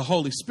 The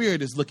Holy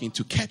Spirit is looking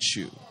to catch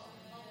you.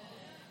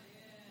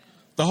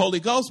 The Holy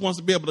Ghost wants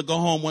to be able to go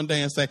home one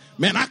day and say,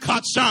 man, I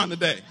caught Shaun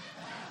today.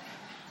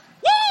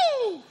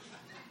 Woo!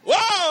 Whoa,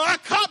 I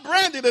caught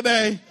Brandy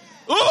today.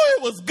 Oh,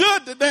 it was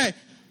good today.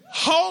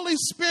 Holy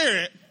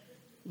Spirit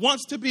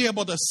wants to be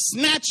able to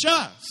snatch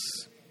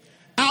us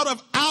out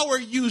of our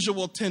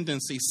usual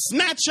tendencies,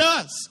 snatch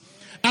us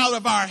out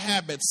of our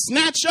habits,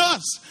 snatch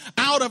us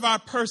out of our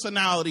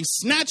personality,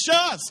 snatch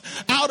us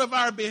out of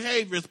our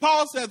behaviors.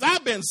 Paul says,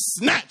 I've been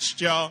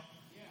snatched, y'all.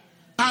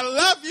 I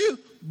love you,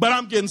 but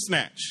I'm getting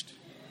snatched.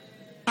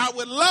 I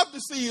would love to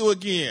see you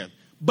again,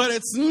 but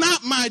it's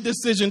not my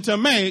decision to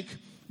make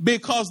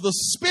because the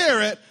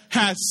Spirit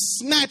has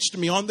snatched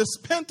me. On this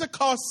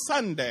Pentecost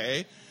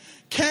Sunday,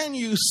 can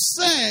you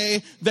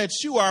say that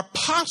you are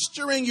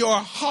posturing your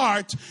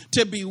heart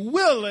to be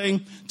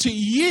willing to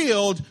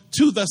yield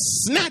to the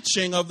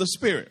snatching of the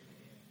Spirit?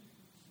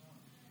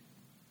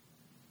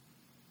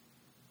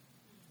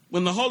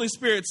 When the Holy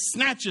Spirit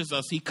snatches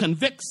us, He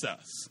convicts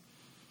us,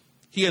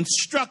 He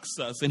instructs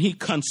us, and He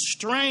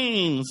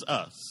constrains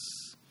us.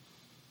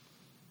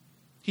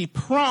 He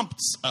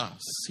prompts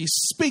us. He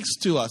speaks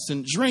to us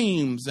in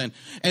dreams and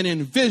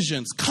in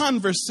visions,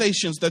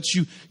 conversations that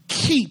you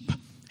keep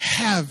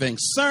having,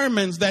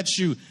 sermons that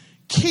you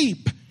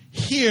keep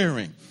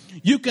hearing.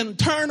 You can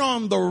turn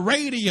on the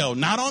radio,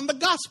 not on the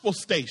gospel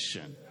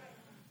station,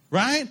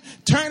 right?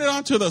 Turn it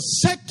on to the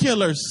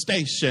secular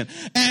station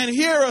and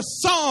hear a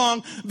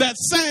song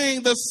that's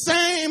saying the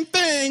same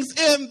things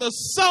in the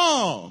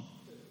song,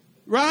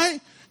 right?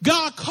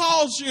 God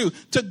calls you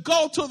to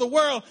go to the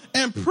world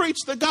and preach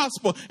the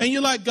gospel. And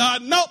you're like,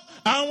 God, nope,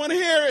 I don't want to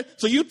hear it.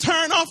 So you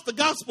turn off the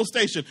gospel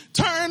station,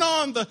 turn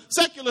on the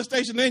secular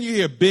station. Then you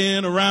hear,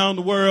 been around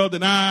the world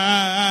and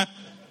I.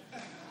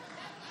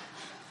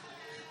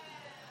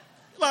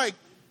 Like,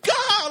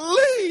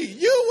 golly,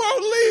 you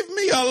won't leave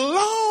me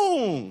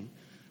alone,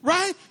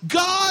 right?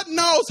 God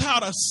knows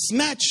how to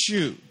snatch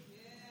you.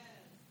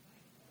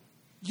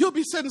 You'll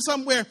be sitting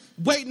somewhere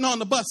waiting on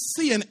the bus,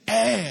 see an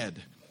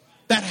ad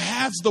that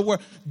has the word,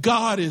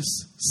 God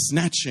is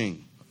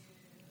snatching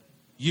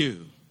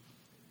you.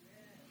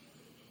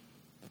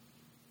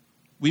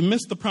 We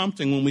miss the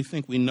prompting when we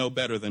think we know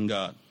better than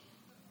God.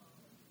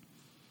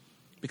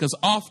 Because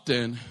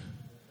often,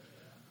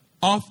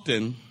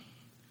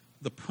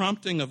 the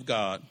prompting of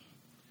God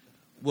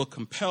will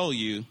compel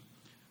you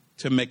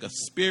to make a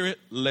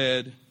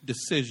Spirit-led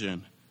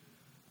decision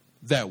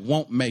that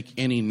won't make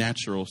any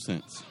natural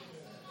sense.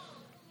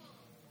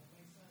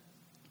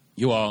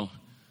 You all,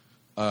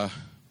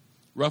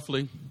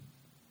 roughly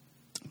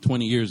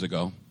 20 years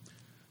ago,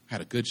 I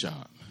had a good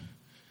job.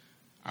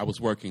 I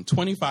was working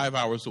 25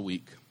 hours a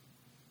week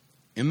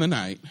in the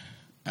night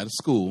at a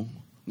school,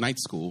 night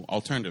school,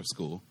 alternative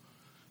school.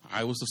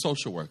 I was a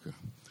social worker.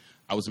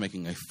 I was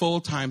making a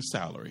full-time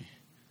salary.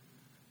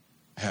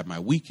 I had my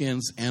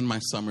weekends and my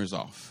summers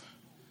off.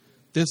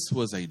 This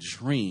was a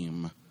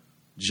dream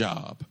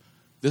job.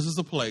 This is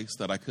a place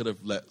that I could have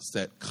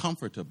sat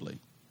comfortably,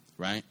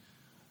 right?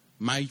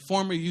 My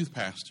former youth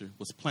pastor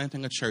was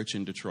planting a church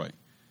in Detroit.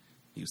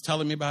 He was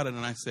telling me about it,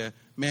 and I said,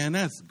 man,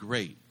 that's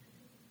great.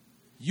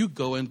 You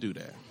go and do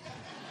that.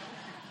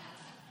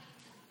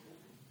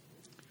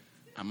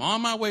 I'm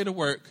on my way to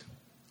work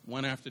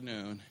one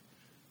afternoon,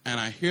 and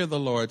I hear the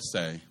Lord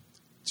say,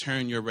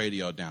 turn your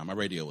radio down. My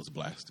radio was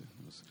blasted.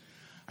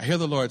 I hear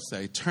the Lord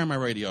say, turn my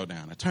radio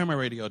down. I turn my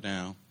radio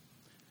down,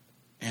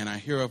 and I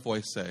hear a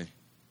voice say,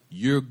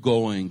 you're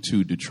going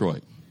to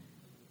Detroit.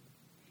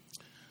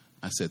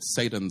 I said,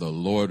 Satan, the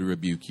Lord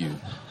rebuke you.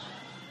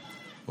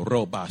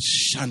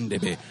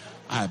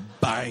 I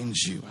bind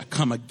you. I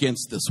come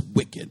against this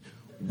wicked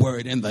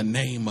word in the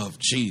name of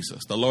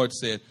Jesus. The Lord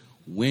said,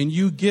 when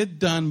you get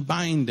done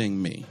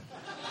binding me,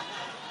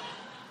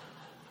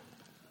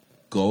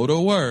 go to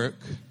work,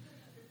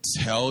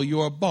 tell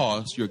your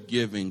boss you're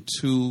giving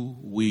 2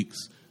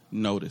 weeks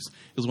notice.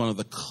 It was one of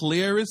the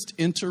clearest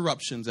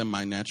interruptions in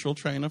my natural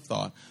train of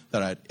thought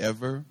that I'd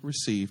ever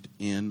received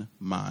in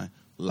my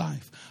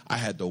life. I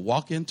had to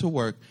walk into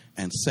work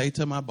and say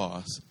to my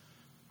boss,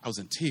 I was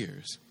in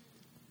tears,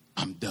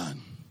 I'm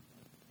done.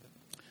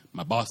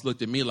 My boss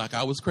looked at me like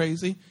I was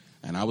crazy,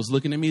 and I was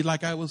looking at me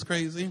like I was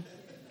crazy.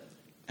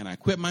 And I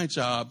quit my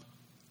job,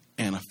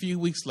 and a few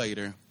weeks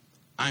later,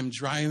 I'm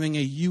driving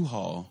a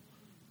U-Haul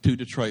to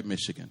Detroit,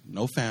 Michigan.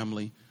 No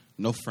family,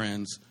 no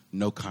friends,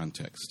 no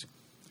context.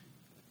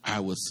 I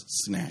was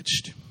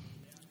snatched.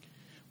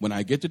 When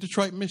I get to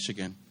Detroit,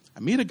 Michigan, I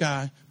meet a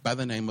guy by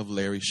the name of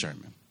Larry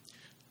Sherman.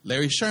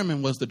 Larry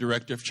Sherman was the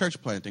director of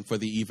church planting for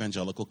the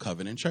Evangelical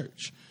Covenant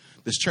Church.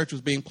 This church was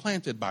being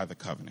planted by the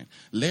Covenant.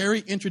 Larry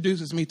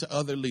introduces me to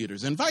other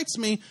leaders, invites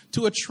me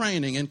to a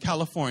training in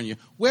California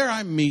where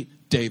I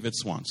meet David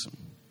Swanson.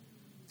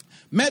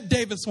 Met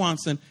David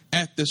Swanson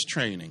at this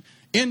training.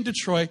 In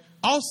Detroit,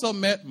 also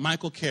met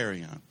Michael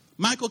Carrion.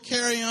 Michael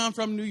Carrion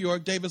from New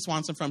York, David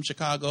Swanson from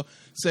Chicago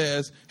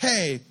says,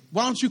 hey,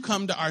 why don't you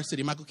come to our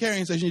city? Michael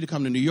Carrion says you need to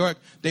come to New York.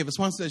 David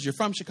Swanson says you're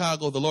from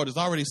Chicago. The Lord is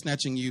already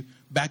snatching you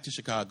back to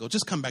Chicago.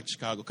 Just come back to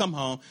Chicago. Come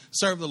home.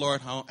 Serve the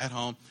Lord at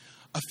home.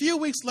 A few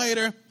weeks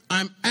later,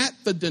 I'm at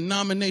the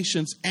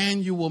denomination's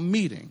annual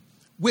meeting,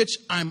 which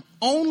I'm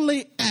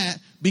only at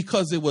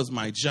because it was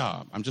my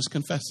job. I'm just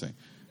confessing.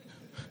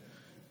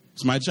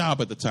 It's my job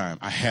at the time.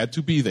 I had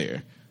to be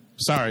there.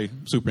 Sorry,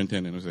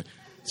 superintendent.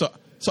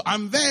 So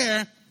I'm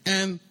there,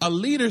 and a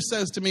leader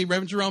says to me,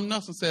 Reverend Jerome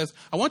Nelson says,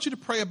 I want you to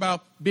pray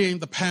about being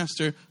the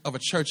pastor of a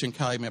church in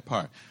Calumet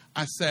Park.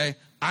 I say,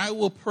 I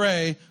will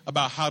pray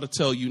about how to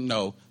tell you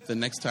no the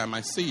next time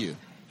I see you.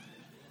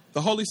 The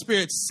Holy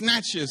Spirit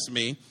snatches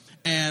me,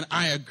 and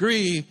I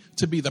agree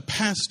to be the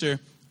pastor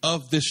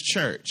of this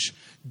church.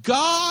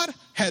 God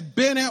had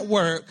been at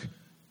work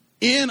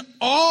in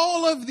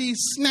all of these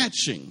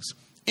snatchings,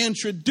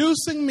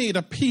 introducing me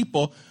to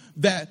people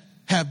that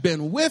have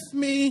been with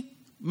me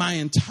my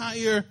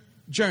entire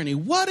journey.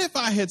 What if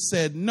I had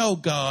said, no,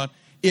 God,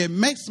 it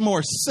makes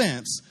more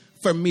sense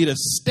for me to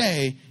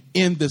stay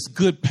in this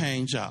good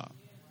paying job?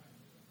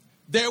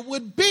 There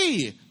would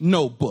be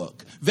no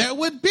book. There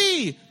would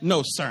be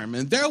no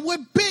sermon. There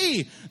would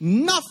be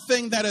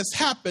nothing that has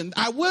happened.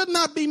 I would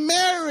not be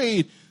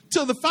married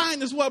to the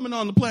finest woman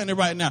on the planet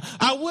right now.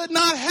 I would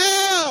not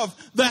have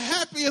the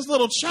happiest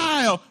little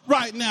child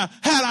right now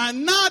had I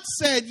not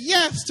said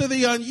yes to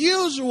the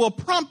unusual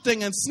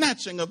prompting and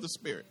snatching of the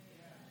Spirit.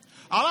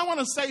 All I want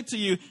to say to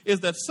you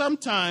is that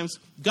sometimes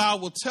God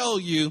will tell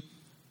you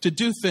to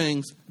do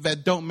things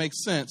that don't make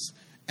sense.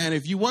 And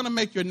if you want to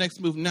make your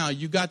next move now,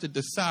 you got to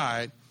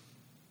decide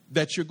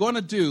that you're going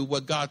to do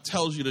what God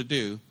tells you to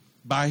do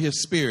by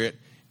His Spirit,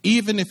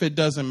 even if it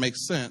doesn't make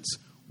sense,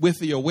 with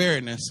the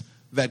awareness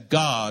that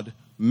God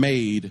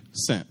made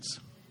sense.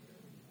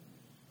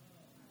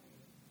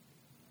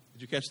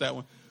 Did you catch that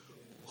one?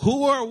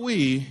 Who are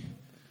we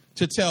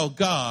to tell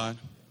God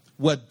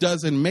what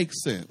doesn't make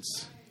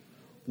sense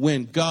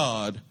when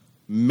God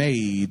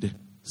made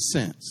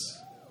sense?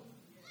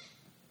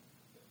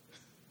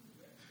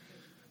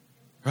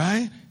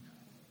 Right?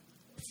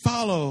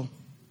 Follow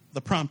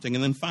the prompting.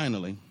 And then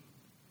finally,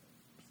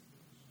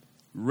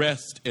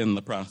 rest in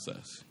the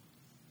process.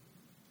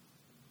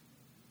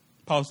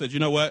 Paul said, you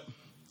know what?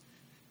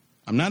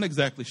 I'm not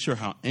exactly sure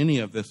how any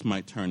of this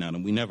might turn out,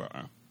 and we never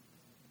are.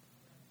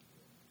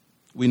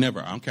 We never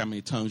are. I don't care how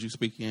many tongues you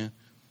speak in.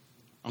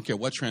 I don't care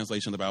what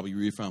translation of the Bible you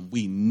read from.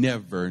 We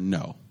never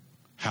know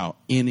how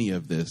any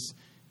of this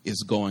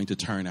is going to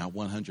turn out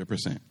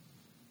 100%.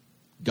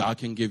 God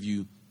can give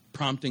you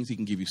promptings. He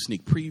can give you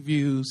sneak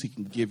previews. He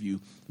can give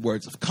you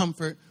words of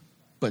comfort,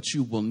 but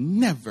you will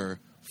never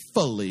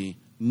fully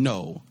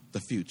know the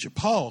future.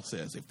 Paul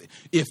says,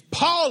 if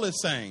Paul is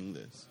saying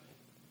this,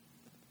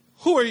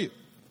 who are you?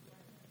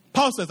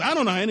 Paul says, I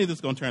don't know how any of this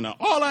is going to turn out.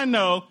 All I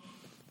know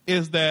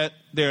is that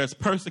there's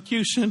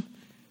persecution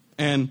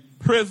and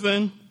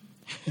prison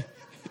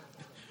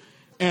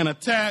and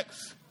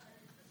attacks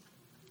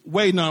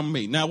waiting on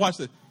me. Now watch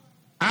this.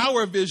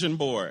 Our vision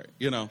board,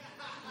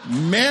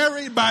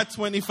 married by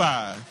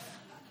 25,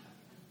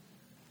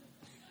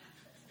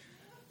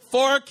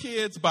 4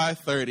 kids by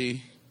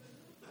 30,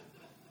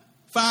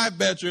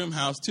 5-bedroom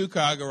house,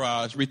 2-car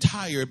garage,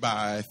 retired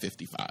by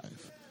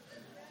 55.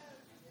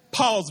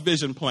 Paul's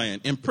vision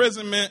plan: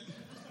 imprisonment,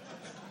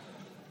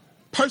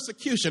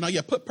 persecution. Oh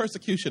yeah, put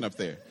persecution up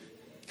there.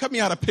 Cut me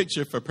out a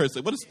picture for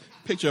persecution. What is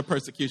a picture of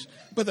persecution?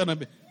 Put that up.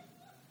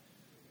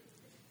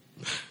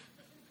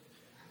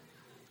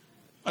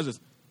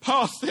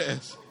 Paul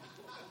says,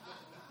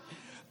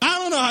 I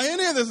don't know how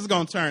any of this is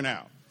going to turn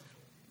out,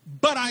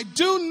 but I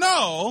do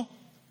know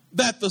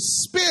that the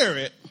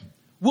Spirit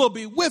will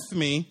be with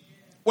me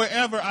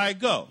wherever I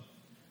go.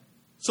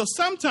 So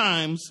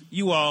sometimes,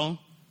 you all,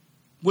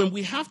 when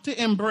we have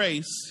to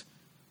embrace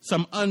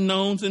some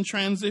unknowns in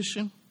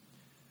transition,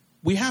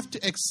 we have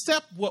to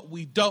accept what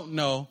we don't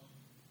know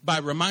by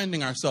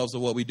reminding ourselves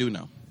of what we do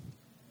know.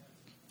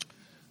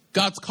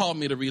 God's called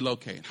me to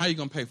relocate. How are you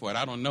going to pay for it?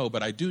 I don't know,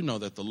 but I do know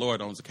that the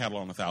Lord owns the cattle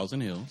on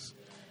 1,000 hills.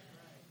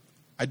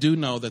 I do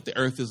know that the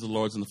earth is the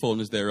Lord's and the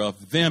fullness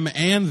thereof, them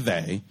and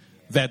they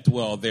that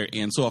dwell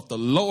therein. So if the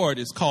Lord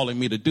is calling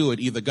me to do it,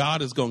 either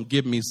God is going to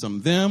give me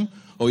some them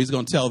or he's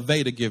going to tell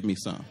they to give me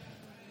some.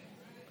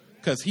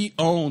 Because he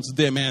owns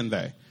them and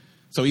they.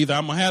 So either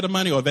I'm going to have the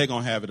money or they're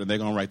going to have it and they're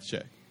going to write the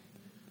check.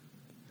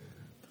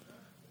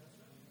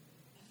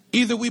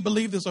 Either we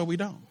believe this or we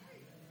don't.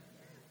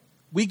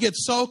 We get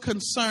so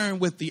concerned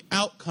with the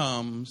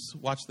outcomes,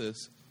 watch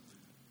this,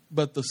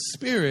 but the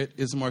Spirit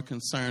is more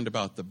concerned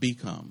about the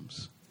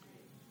becomes.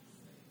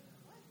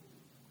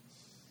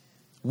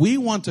 We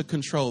want to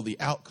control the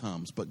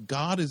outcomes, but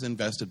God is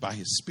invested by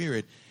his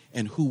Spirit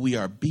in who we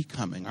are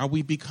becoming. Are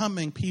we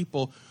becoming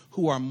people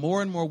who are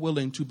more and more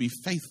willing to be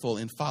faithful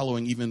in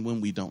following even when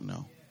we don't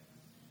know?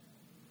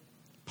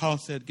 Paul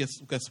said, guess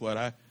what?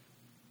 I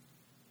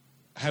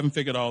haven't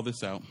figured all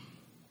this out.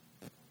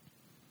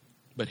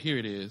 But here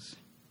it is.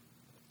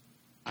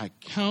 I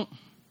count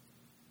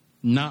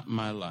not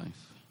my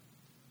life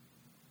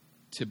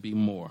to be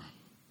more.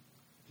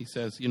 He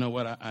says, you know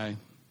what? I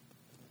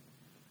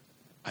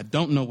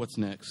don't know what's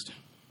next,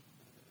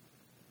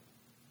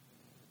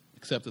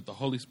 except that the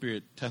Holy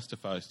Spirit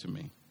testifies to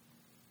me.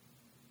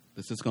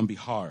 This is going to be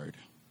hard.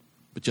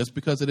 But just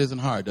because it isn't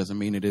hard doesn't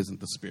mean it isn't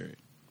the Spirit.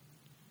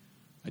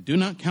 I do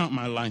not count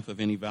my life of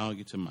any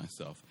value to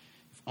myself,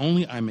 if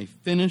only I may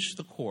finish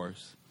the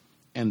course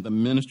and the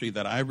ministry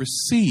that I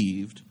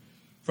received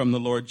from the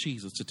Lord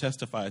Jesus to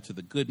testify to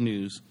the good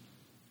news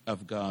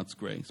of God's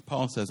grace.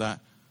 Paul says, I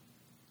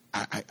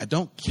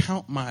don't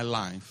count my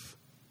life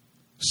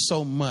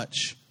so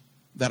much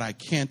that I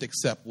can't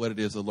accept what it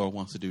is the Lord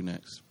wants to do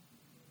next.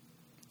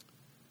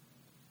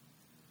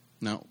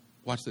 Now,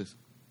 watch this.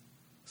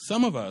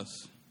 Some of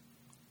us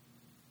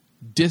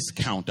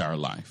discount our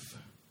life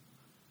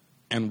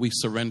and we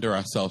surrender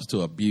ourselves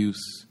to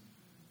abuse,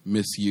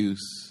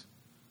 misuse,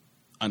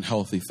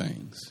 unhealthy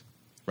things,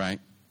 right?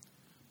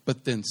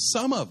 But then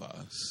some of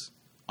us,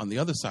 on the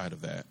other side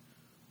of that,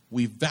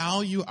 we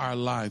value our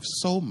lives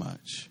so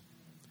much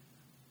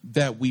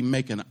that we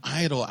make an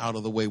idol out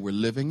of the way we're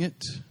living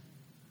it.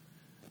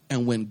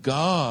 And when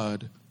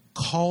God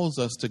calls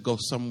us to go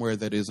somewhere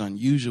that is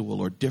unusual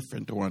or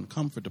different or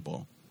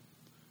uncomfortable,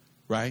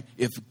 right?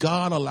 If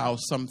God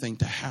allows something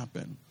to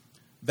happen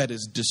that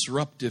is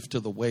disruptive to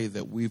the way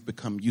that we've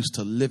become used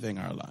to living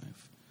our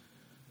life,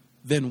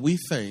 then we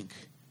think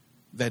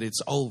that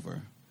it's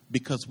over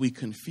because we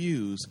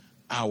confuse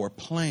our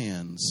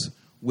plans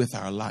with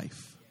our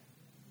life.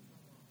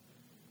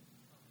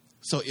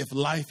 So if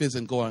life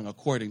isn't going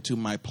according to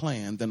my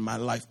plan, then my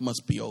life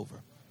must be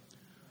over.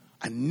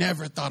 I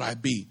never thought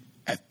I'd be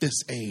at this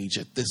age,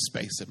 at this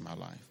space in my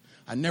life.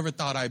 I never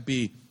thought I'd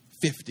be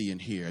 50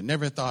 and here. I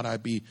never thought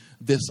I'd be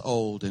this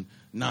old and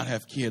not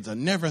have kids. I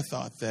never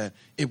thought that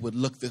it would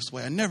look this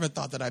way. I never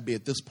thought that I'd be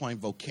at this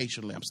point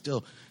vocationally. I'm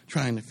still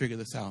trying to figure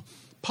this out.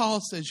 Paul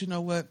says, you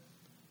know what?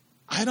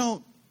 I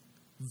don't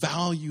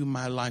value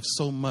my life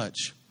so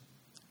much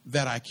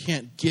that I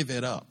can't give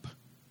it up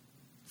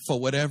for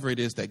whatever it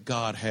is that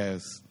God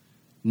has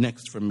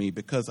next for me.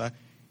 Because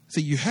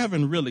you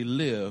haven't really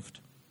lived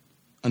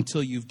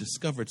until you've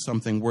discovered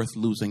something worth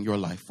losing your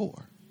life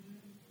for.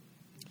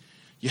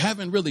 You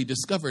haven't really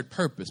discovered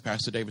purpose.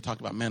 Pastor David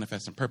talked about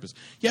manifesting purpose.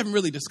 You haven't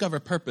really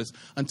discovered purpose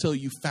until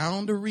you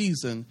found a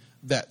reason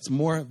that's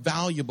more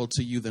valuable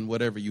to you than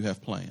whatever you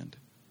have planned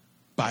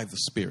by the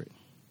Spirit.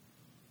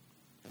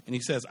 And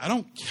he says, I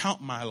don't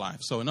count my life.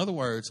 So in other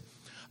words,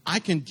 I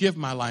can give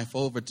my life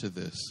over to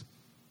this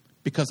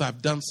because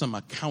I've done some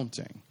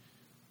accounting.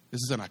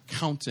 This is an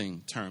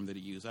accounting term that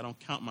he used. I don't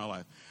count my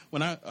life.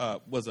 When I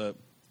was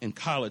in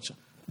college,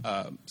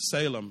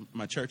 Salem,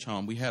 my church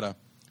home, we had a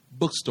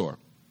bookstore.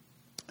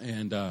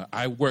 And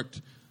I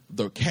worked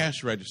the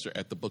cash register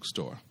at the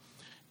bookstore.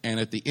 And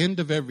at the end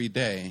of every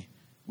day,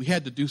 we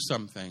had to do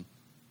something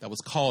that was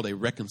called a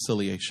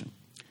reconciliation.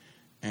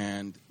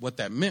 And what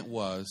that meant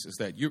is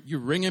that you're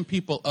ringing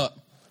people up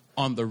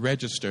on the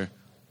register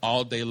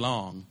all day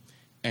long,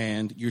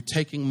 and you're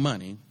taking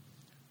money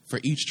for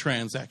each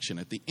transaction.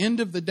 At the end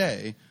of the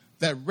day,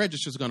 that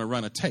register is going to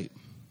run a tape.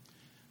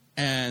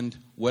 And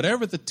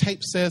whatever the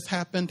tape says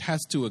happened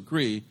has to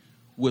agree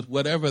with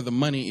whatever the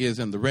money is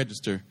in the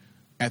register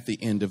at the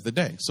end of the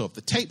day. So if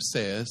the tape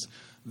says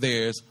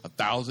there's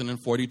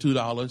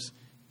 $1,042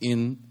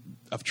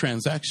 of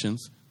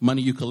transactions,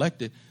 money you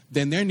collected,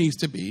 then there needs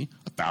to be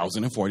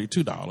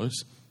 $1,042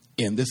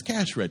 in this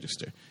cash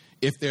register.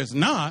 If there's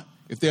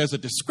a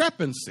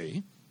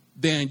discrepancy,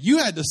 then you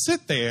had to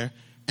sit there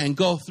and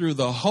go through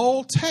the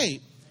whole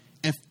tape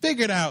and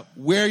figure out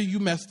where you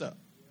messed up.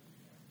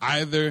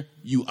 Either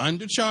you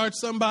undercharged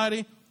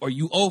somebody or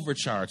you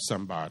overcharged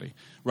somebody,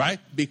 right?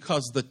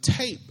 Because the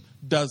tape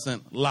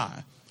doesn't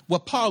lie.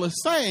 What Paul is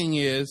saying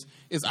is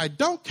I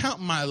don't count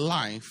my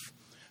life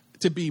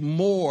to be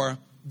more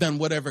than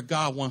whatever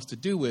God wants to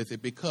do with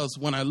it, because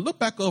when I look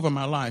back over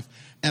my life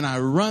and I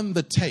run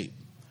the tape,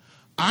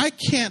 I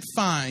can't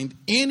find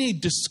any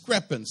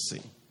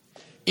discrepancy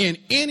in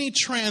any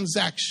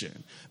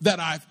transaction that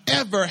I've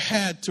ever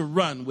had to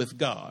run with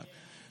God.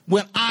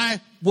 When I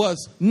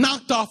was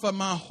knocked off of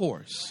my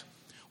horse,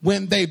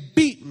 when they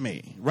beat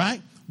me,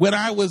 right? When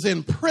I was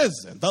in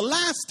prison, the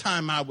last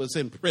time I was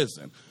in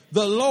prison,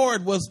 the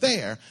Lord was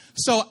there.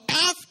 So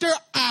after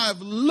I've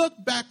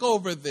looked back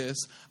over this,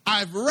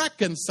 I've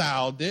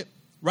reconciled it,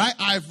 right?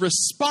 I've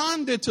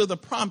responded to the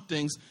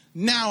promptings.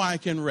 Now I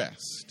can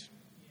rest.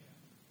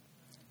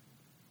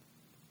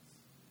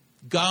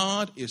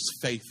 God is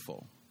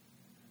faithful.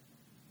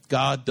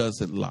 God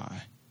doesn't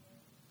lie.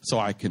 So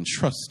I can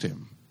trust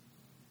him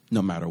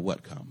no matter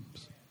what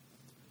comes.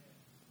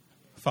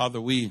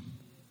 Father, we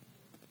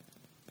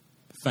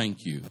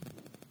thank you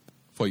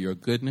for your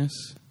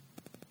goodness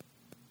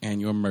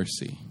and your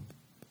mercy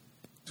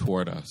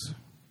toward us.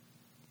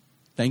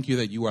 Thank you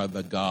that you are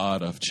the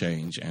God of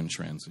change and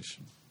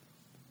transition.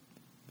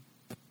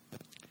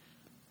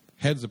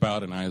 Heads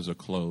bowed and eyes are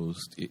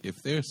closed. I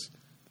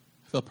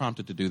feel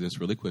prompted to do this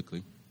really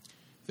quickly.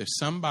 If there's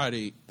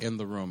somebody in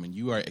the room and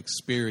you are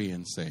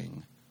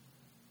experiencing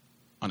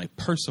on a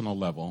personal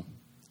level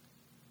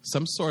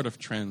some sort of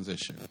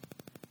transition,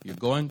 you're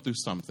going through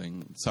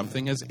something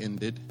has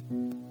ended,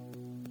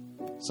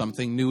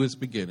 something new is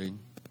beginning,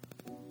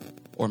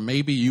 or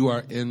maybe you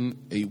are in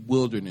a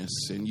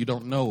wilderness and you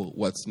don't know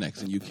what's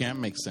next and you can't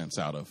make sense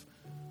out of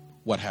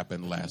what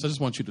happened last. I just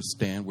want you to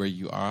stand where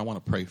you are. I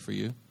want to pray for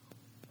you.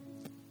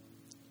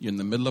 You're in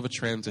the middle of a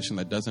transition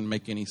that doesn't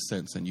make any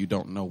sense and you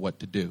don't know what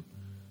to do.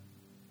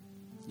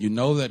 You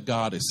know that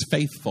God is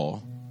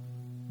faithful,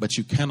 but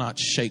you cannot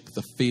shake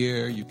the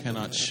fear. You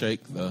cannot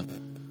shake the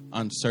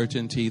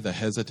uncertainty, the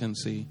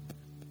hesitancy.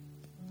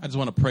 I just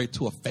want to pray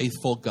to a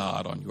faithful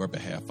God on your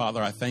behalf.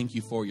 Father, I thank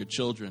you for your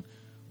children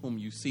whom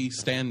you see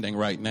standing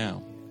right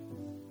now.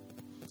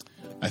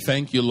 I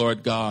thank you,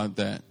 Lord God,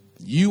 that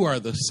you are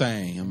the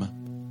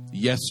same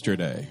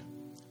yesterday,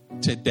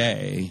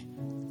 today,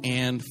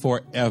 and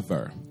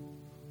forever.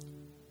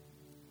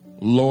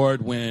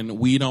 Lord, when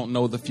we don't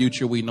know the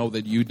future, we know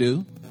that you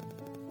do.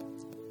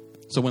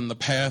 So when the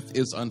path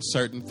is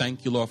uncertain,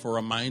 thank you, Lord, for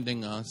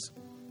reminding us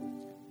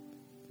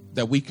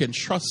that we can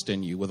trust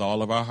in you with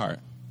all of our heart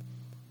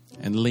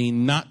and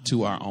lean not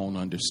to our own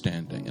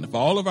understanding. And if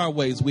all of our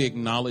ways we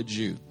acknowledge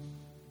you,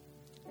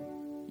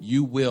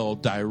 you will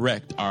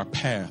direct our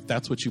path.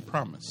 That's what you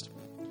promised.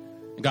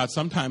 And God,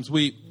 sometimes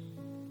we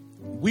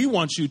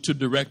want you to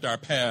direct our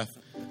path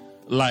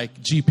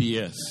like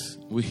GPS.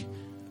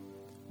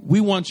 We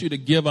want you to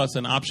give us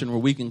an option where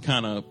we can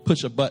kind of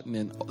push a button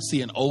and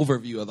see an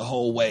overview of the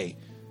whole way,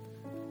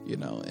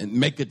 and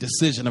make a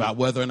decision about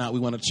whether or not we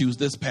want to choose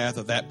this path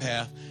or that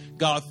path.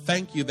 God,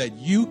 thank you that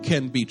you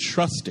can be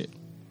trusted.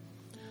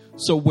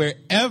 So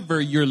wherever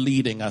you're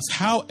leading us,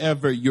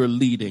 however you're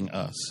leading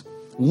us,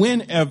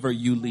 whenever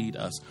you lead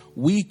us,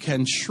 we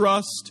can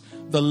trust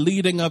the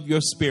leading of your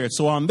Spirit.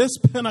 So on this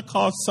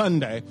Pentecost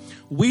Sunday,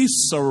 we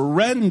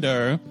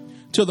surrender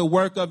to the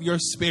work of your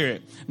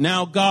Spirit.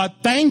 Now, God,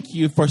 thank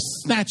you for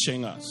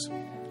snatching us.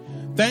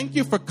 Thank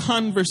you for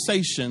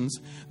conversations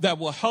that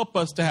will help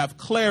us to have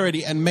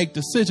clarity and make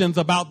decisions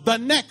about the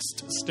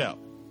next step.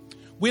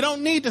 We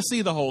don't need to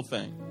see the whole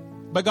thing.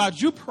 But God,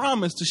 you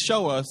promised to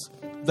show us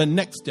the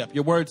next step.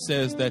 Your word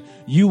says that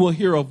you will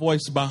hear a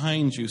voice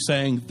behind you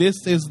saying,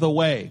 this is the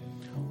way,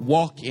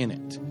 walk in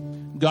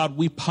it. God,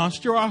 we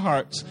posture our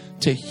hearts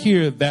to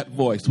hear that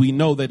voice. We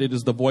know that it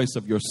is the voice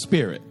of your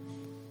Spirit.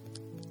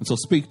 And so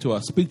speak to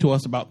us. Speak to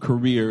us about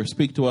career.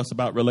 Speak to us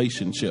about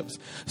relationships.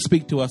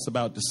 Speak to us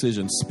about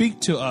decisions. Speak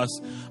to us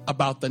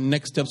about the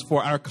next steps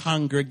for our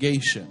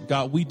congregation.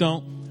 God, we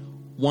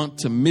don't want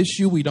to miss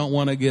you. We don't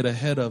want to get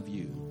ahead of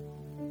you.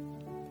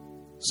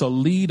 So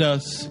lead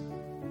us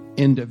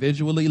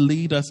individually.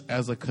 Lead us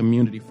as a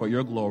community for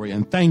your glory.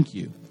 And thank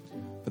you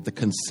that the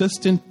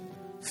consistent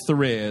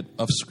thread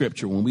of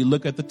Scripture, when we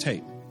look at the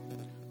tape,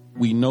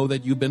 we know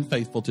that you've been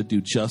faithful to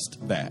do just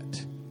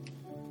that.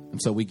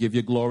 And so we give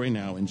you glory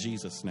now in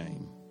Jesus'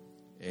 name.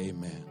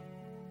 Amen.